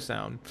sound, no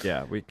sound. you.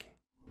 Yeah, we.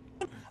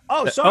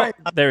 Oh, sorry.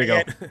 Oh, there we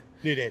go.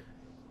 You did.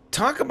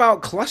 Talk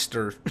about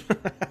cluster.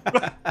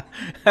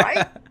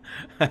 Right?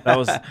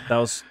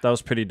 That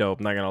was pretty dope.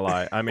 Not gonna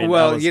lie. I mean,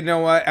 Well, that was- you know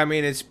what? I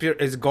mean, it's pure,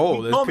 it's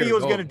gold. You It's told me pure he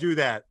was gold. going to do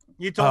that.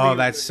 You told me. Oh, he was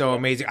that's gonna so do that.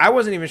 amazing. I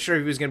wasn't even sure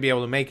he was going to be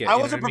able to make it. I you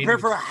know wasn't what I mean?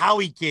 prepared for how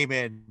he came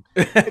in.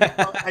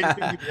 I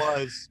think he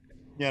was,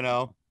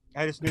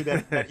 I just knew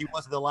that he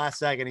wasn't the last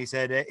second. He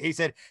said,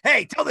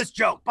 "Hey, tell this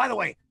joke. By the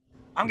way,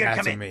 I'm gonna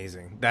come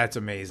in." That's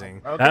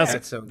amazing. Okay.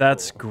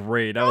 That's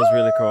great. That was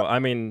really cool. I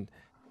mean,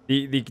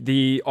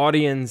 the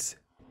audience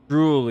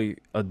truly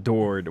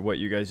adored what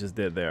you guys just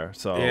did there.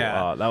 So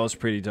that was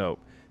pretty dope.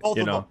 Both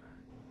you of know. them.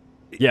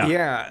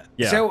 Yeah.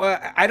 So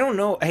I don't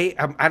know. Hey,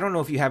 I don't know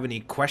if you have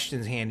any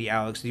questions handy,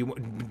 Alex. Do you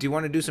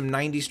want to do some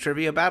 '90s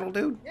trivia battle,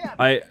 dude?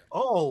 Yeah.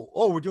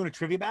 We're doing a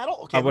trivia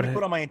battle. Okay, let me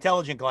put on my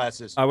intelligent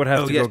glasses. I would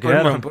have to go put get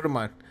them them. on. Put them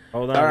on.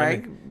 Hold on. All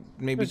right.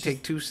 Maybe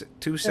take two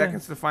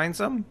seconds to find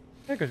some.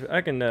 I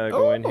can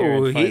go in here.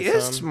 And find he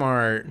is some.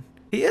 smart.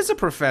 He is a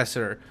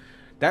professor.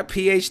 That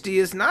PhD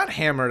is not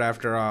hammered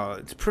after all.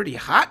 It's pretty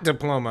hot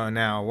diploma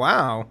now.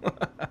 Wow. Do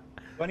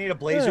I need a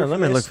blazer? Yeah, let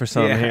me look for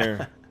something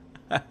here.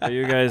 While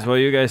you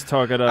guys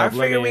talk it up. I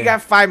figure we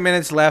got 5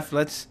 minutes left.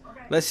 Let's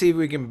see if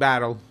we can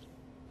battle.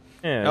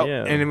 Yeah,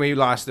 yeah. And then we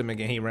lost him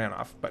again. He ran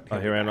off. But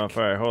he ran off.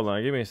 All right, hold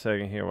on. Give me a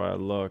second here while I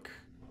look.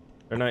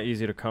 They're not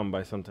easy to come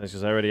by sometimes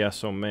because I already asked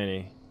so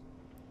many.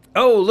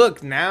 Oh,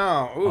 look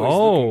now. Ooh, he's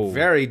looking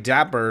very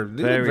dapper.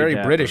 Very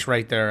dapper. British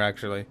right there,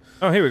 actually.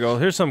 Oh, here we go.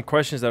 Here's some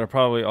questions that are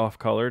probably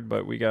off-colored,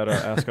 but we got to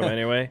ask them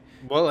anyway.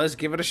 Well, let's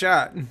give it a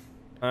shot.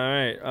 All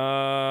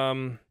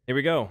right. Here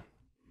we go.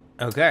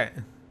 Okay.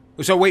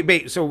 So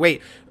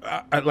wait.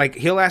 Like,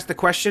 he'll ask the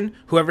question.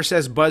 Whoever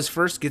says buzz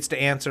first gets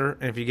to answer.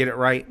 And if you get it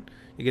right,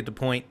 you get the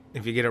point.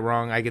 If you get it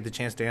wrong, I get the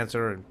chance to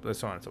answer, and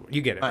so on and so forth.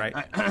 You get it, right?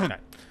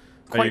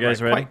 Are you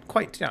guys ready?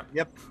 Quite, yeah.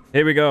 Yep.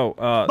 Here we go.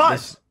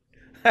 Buzz!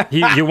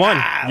 You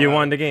won. You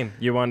won the game.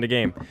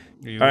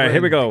 All right,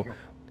 here we go.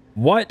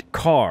 What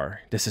car?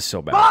 This is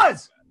so bad.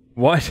 Buzz!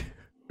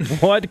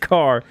 What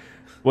car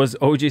was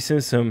O.J.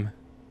 Simpson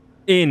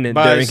in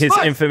during his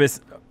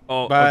infamous...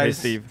 Oh, Buzz. okay,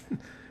 Steve.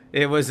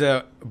 It was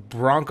a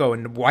Bronco,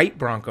 and white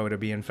Bronco to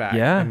be in fact.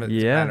 Yeah,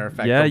 matter of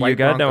fact, yeah. the white You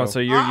got that Bronco. one. So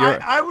you're.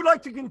 I would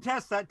like to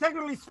contest that.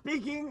 Technically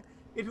speaking,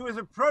 it was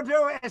a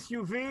proto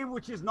SUV,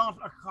 which is not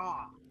a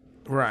car.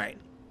 Right.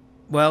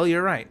 Well,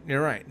 you're right.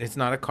 It's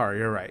not a car.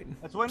 You're right.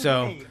 That's what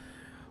So, it is.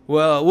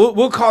 well,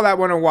 we'll call that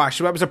one a wash.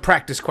 That was a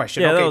practice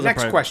question. Yeah, Okay,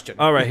 next question.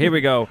 All right, here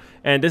we go.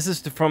 And this is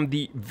from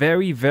the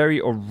very,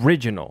 very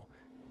original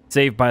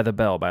Saved by the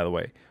Bell, by the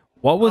way.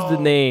 What was the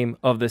name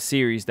of the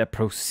series that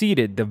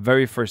preceded the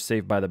very first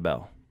Saved by the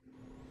Bell?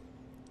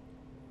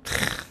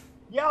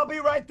 Yeah, I'll be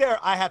right there.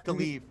 I have to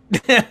leave.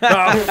 All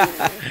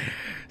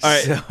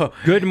right. So,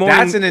 Good morning.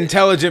 That's an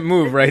intelligent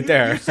move right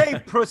there. You say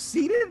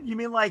proceeded? You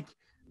mean like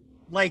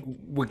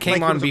What came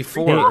like it on was a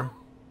before?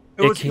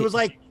 It was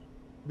like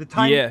the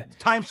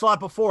time slot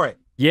before it.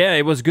 Yeah,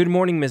 it was Good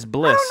Morning, Miss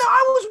Bliss. I don't know.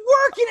 I was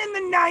working in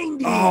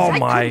the 90s. Oh, I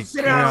my couldn't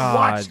sit down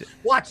and God.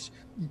 watch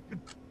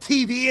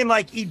TV and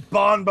like eat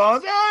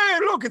bonbons. Hey,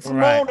 look, it's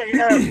Right.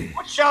 morning.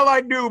 What shall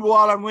I do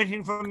while I'm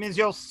waiting for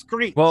Monsieur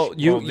Screech? Well,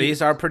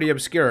 These are pretty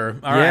obscure.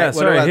 All yeah, right,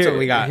 sorry. what else Here, have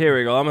we got? here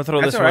we go. I'm gonna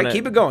throw That's this all right. one.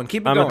 Keep it going.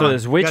 I'm gonna throw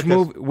this. Got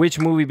this. Which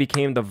movie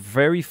became the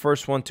very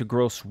first one to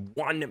gross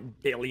 $1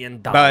 billion?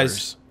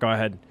 Buzz. Go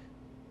ahead.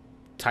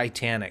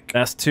 Titanic.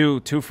 That's two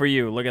for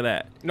you. Look at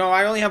that. No,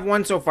 I only have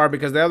one so far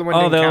because the other one Oh,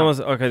 didn't the other count. one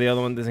was okay. The other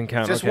one doesn't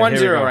count. Just Okay,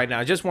 here we 1-0 go. right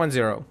now. Just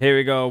 1-0. Here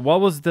we go.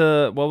 What was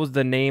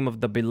the name of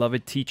the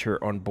beloved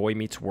teacher on Boy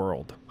Meets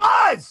World?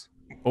 Buzz!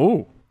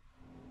 Oh.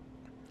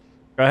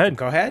 Go ahead.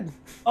 Go ahead.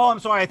 Oh, I'm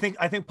sorry. I think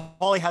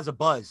Paulie has a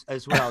buzz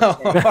as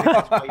well.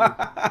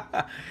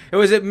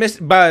 Was it Miss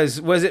Buzz?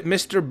 Was it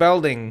Mr.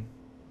 Belding?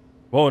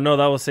 Whoa, no,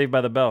 that was Saved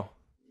by the Bell.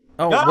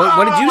 Oh,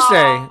 what did you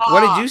say?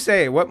 What did you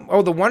say? What?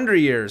 Oh, the Wonder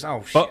Years.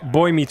 Oh, shit. But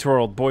Boy Meets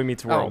World. Boy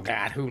Meets Oh World.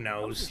 God, who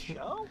knows?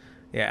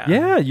 Yeah.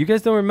 Yeah, you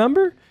guys don't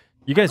remember?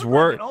 You guys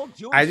were.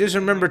 I just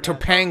remember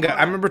Topanga.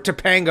 I remember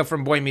Topanga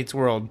from Boy Meets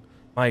World.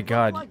 My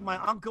God. Like my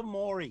Uncle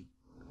Maury.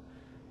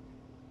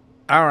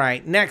 All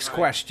right, next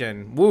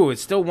question. Woo,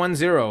 it's still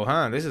 1-0,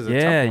 huh? This is a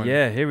tough one.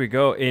 Yeah. Here we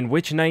go. In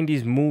which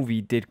 '90s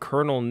movie did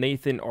Colonel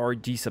Nathan R.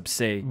 Jessup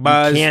say,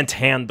 Buzz. "You can't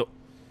handle"?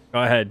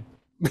 Go ahead.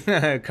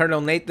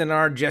 Colonel Nathan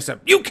R.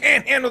 Jessup. You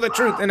can't handle the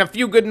truth and a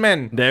few good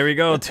men. There we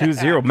go.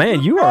 2-0.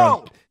 Man, you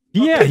are.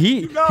 Yeah,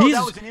 that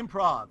was an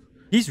improv.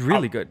 he's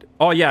really good.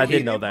 Oh yeah, I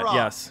did know improv. that.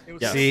 Yes. It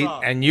was Yes. See,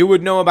 and you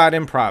would know about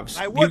improvs.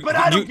 I would, but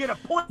I don't get a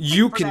point.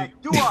 You for can.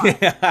 that, do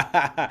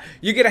I?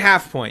 You get a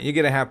half point. You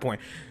get a half point.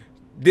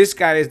 This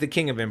guy is the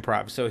king of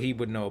improv, so he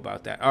would know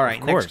about that. All right,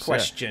 Of course, next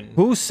question. yeah.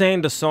 Who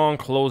sang the song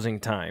 "Closing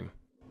Time"?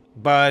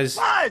 Buzz.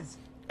 Buzz.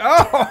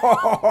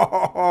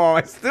 Oh,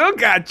 I still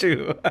got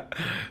you.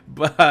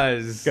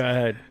 Buzz. Go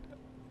ahead.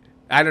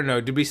 I don't know.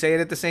 Did we say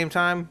it at the same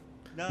time?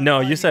 No,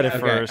 you said it Okay.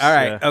 first. All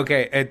right. yeah.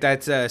 Okay.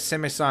 That's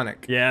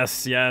Semisonic.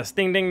 Yes.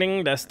 Ding, ding,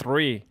 ding. That's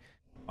 3.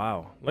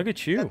 Wow. Look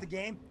at you. Is that the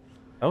game?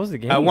 That was the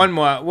game. One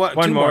more.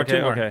 Two more. okay,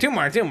 Two more. okay. Two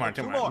more. Two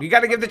more. more. You got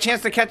to give the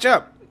chance to catch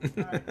up.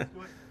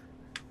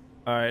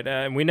 All right.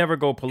 And we never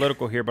go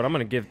political here, but I'm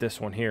gonna give this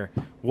one here.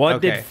 What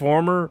Okay.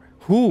 did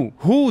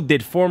who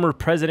did former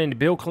President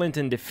Bill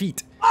Clinton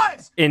defeat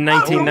Buzz! in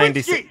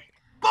 1996?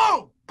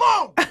 Boom!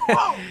 Boom!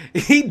 Boom!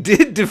 He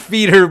did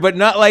defeat her, but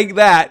not like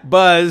that,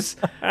 Buzz.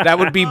 That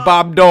would be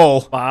Bob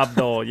Dole. Bob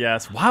Dole.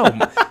 Yes. Wow.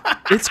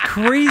 It's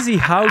crazy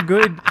how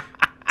good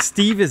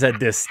Steve is at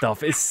this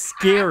stuff. It's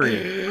scary.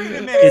 Wait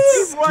a minute.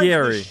 It's Steve runs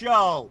scary. the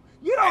show.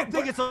 You don't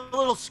think it's a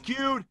little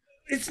skewed?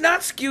 It's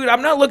not skewed.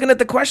 I'm not looking at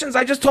the questions.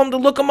 I just told him to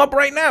look them up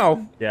right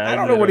now. Yeah, I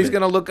don't know what he's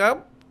gonna look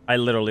up. I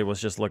literally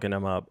was just looking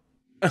him up.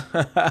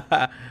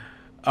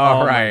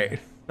 All right.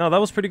 No, that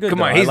was pretty good.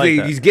 Come on,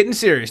 he's getting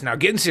serious now.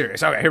 Getting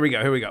serious. All right, here we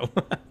go. Here we go.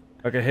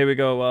 Okay, here we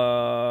go.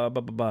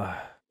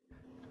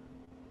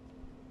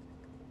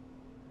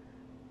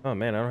 Oh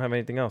man, I don't have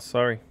anything else.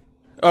 Sorry.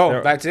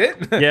 Oh, that's it?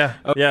 Yeah,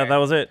 Okay. yeah, that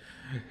was it.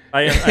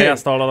 I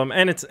asked all of them,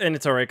 and it's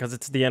all right because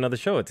it's the end of the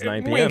show. It's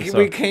 9 p.m.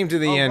 We came to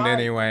the end right.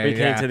 anyway. We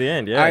came to the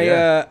end.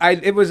 Yeah,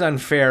 it was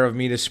unfair of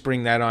me to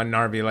spring that on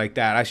Narvy like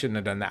that. I shouldn't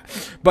have done that.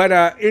 But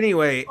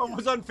anyway. Oh, it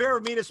was unfair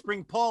of me to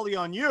spring Paulie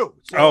on you.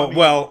 So,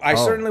 I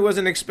certainly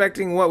wasn't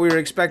expecting what we were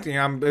expecting.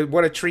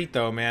 What a treat,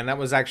 though, man. That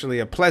was actually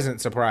a pleasant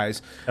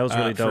surprise. That was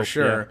really dope. For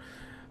sure.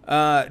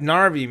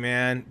 Narvy,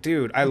 man,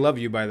 dude, I love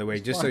you, by the way,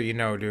 just so you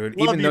know, dude.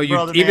 Love Even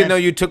you, though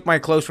you took my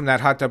clothes from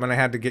that hot tub and I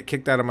had to get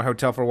kicked out of my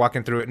hotel for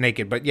walking through it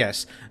naked, but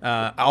yes,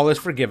 all is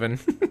forgiven.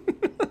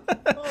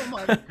 Oh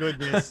my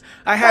goodness!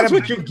 That's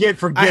what you get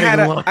for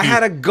getting lucky. I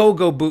had a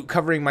go-go boot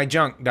covering my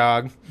junk,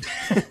 dog.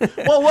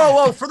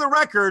 Whoa! For the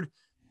record,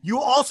 you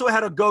also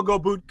had a go-go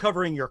boot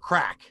covering your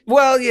crack.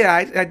 Well, yeah,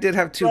 I did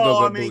have two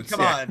go-go boots.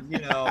 Come on,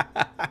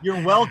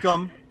 you're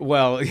welcome.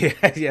 Well, yeah,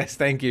 yes,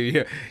 thank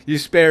you. You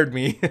spared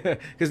me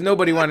because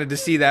nobody wanted to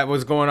see that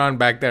was going on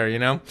back there.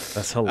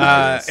 That's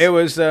hilarious.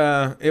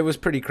 It was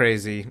pretty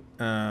crazy.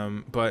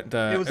 But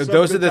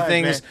those are the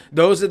things. Man.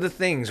 Those are the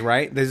things,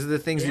 right? Those are the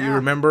things that you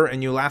remember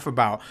and you laugh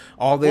about.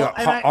 All the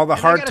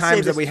hard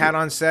times that we had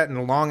on set and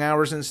the long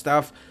hours and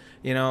stuff.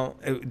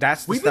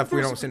 That's the stuff we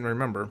don't seem to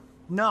remember.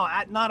 No,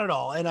 not at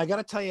all. And I got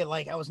to tell you,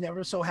 I was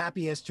never so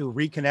happy as to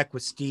reconnect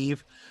with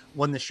Steve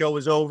when the show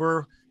was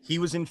over. He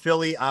was in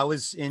Philly. I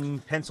was in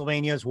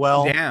Pennsylvania as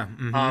well. Yeah.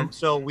 Mm-hmm.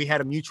 So we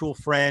had a mutual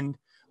friend.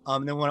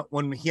 And then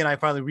when he and I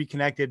finally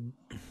reconnected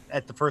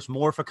at the first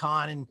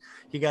Morphicon and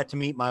he got to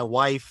meet my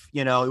wife,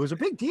 it was a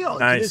big deal.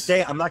 Nice. To this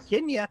day, I'm not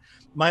kidding you.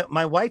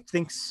 My wife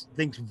thinks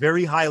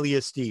very highly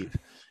of Steve.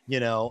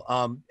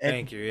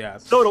 Thank you. Yeah.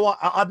 So do I,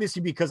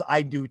 obviously, because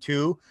I do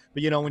too.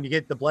 But when you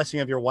get the blessing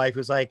of your wife,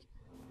 who's like,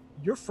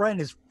 your friend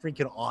is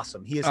freaking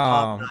awesome. He is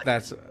top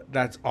notch.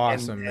 That's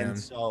awesome, man. And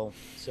so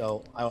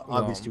I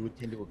obviously would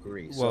tend to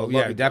agree. So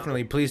yeah,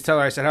 definitely. Please tell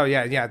her I said, oh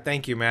yeah,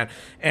 thank you, man.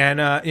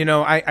 And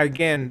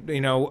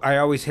I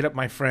always hit up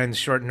my friends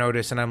short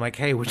notice, and I'm like,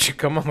 hey, would you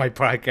come on my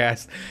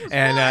podcast?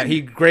 And he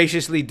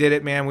graciously did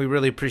it, man. We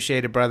really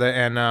appreciate it, brother.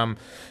 And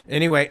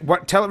anyway,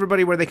 tell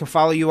everybody where they can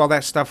follow you, all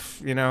that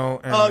stuff. You can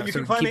follow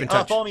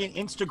me on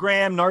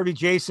Instagram, Narvy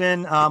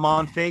Jason. I'm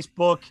on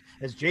Facebook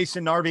as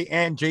Jason Narvy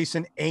and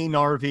Jason A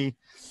Narvy.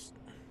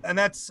 And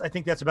I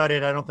think that's about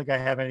it. I don't think I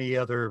have any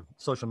other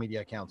social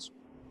media accounts.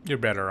 You're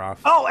better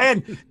off. Oh,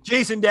 and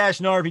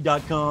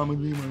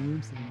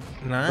jason-narvy.com.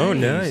 Nice. Oh,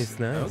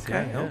 nice.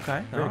 Okay. Yeah.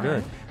 Okay. Very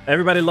good.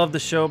 Everybody loved the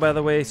show, by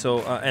the way.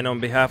 So, and on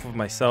behalf of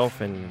myself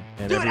and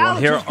Dude, everyone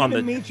Alex, here it's good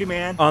to meet you,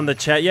 man. on the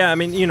chat. Yeah, I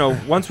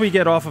mean, once we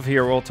get off of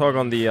here, we'll talk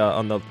on the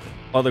other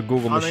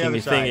Google machine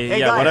thingy. Hey,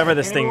 yeah, guys, whatever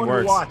this thing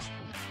works.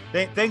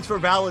 Thanks for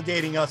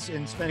validating us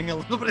and spending a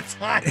little bit of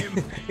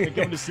time and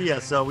coming to see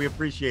us. So we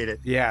appreciate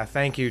it. Yeah,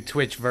 thank you,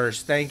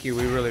 Twitchverse. Thank you.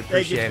 We really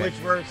appreciate it. Thank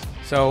you, Twitchverse.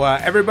 So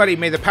everybody,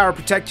 may the power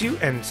protect you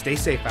and stay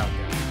safe out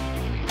there.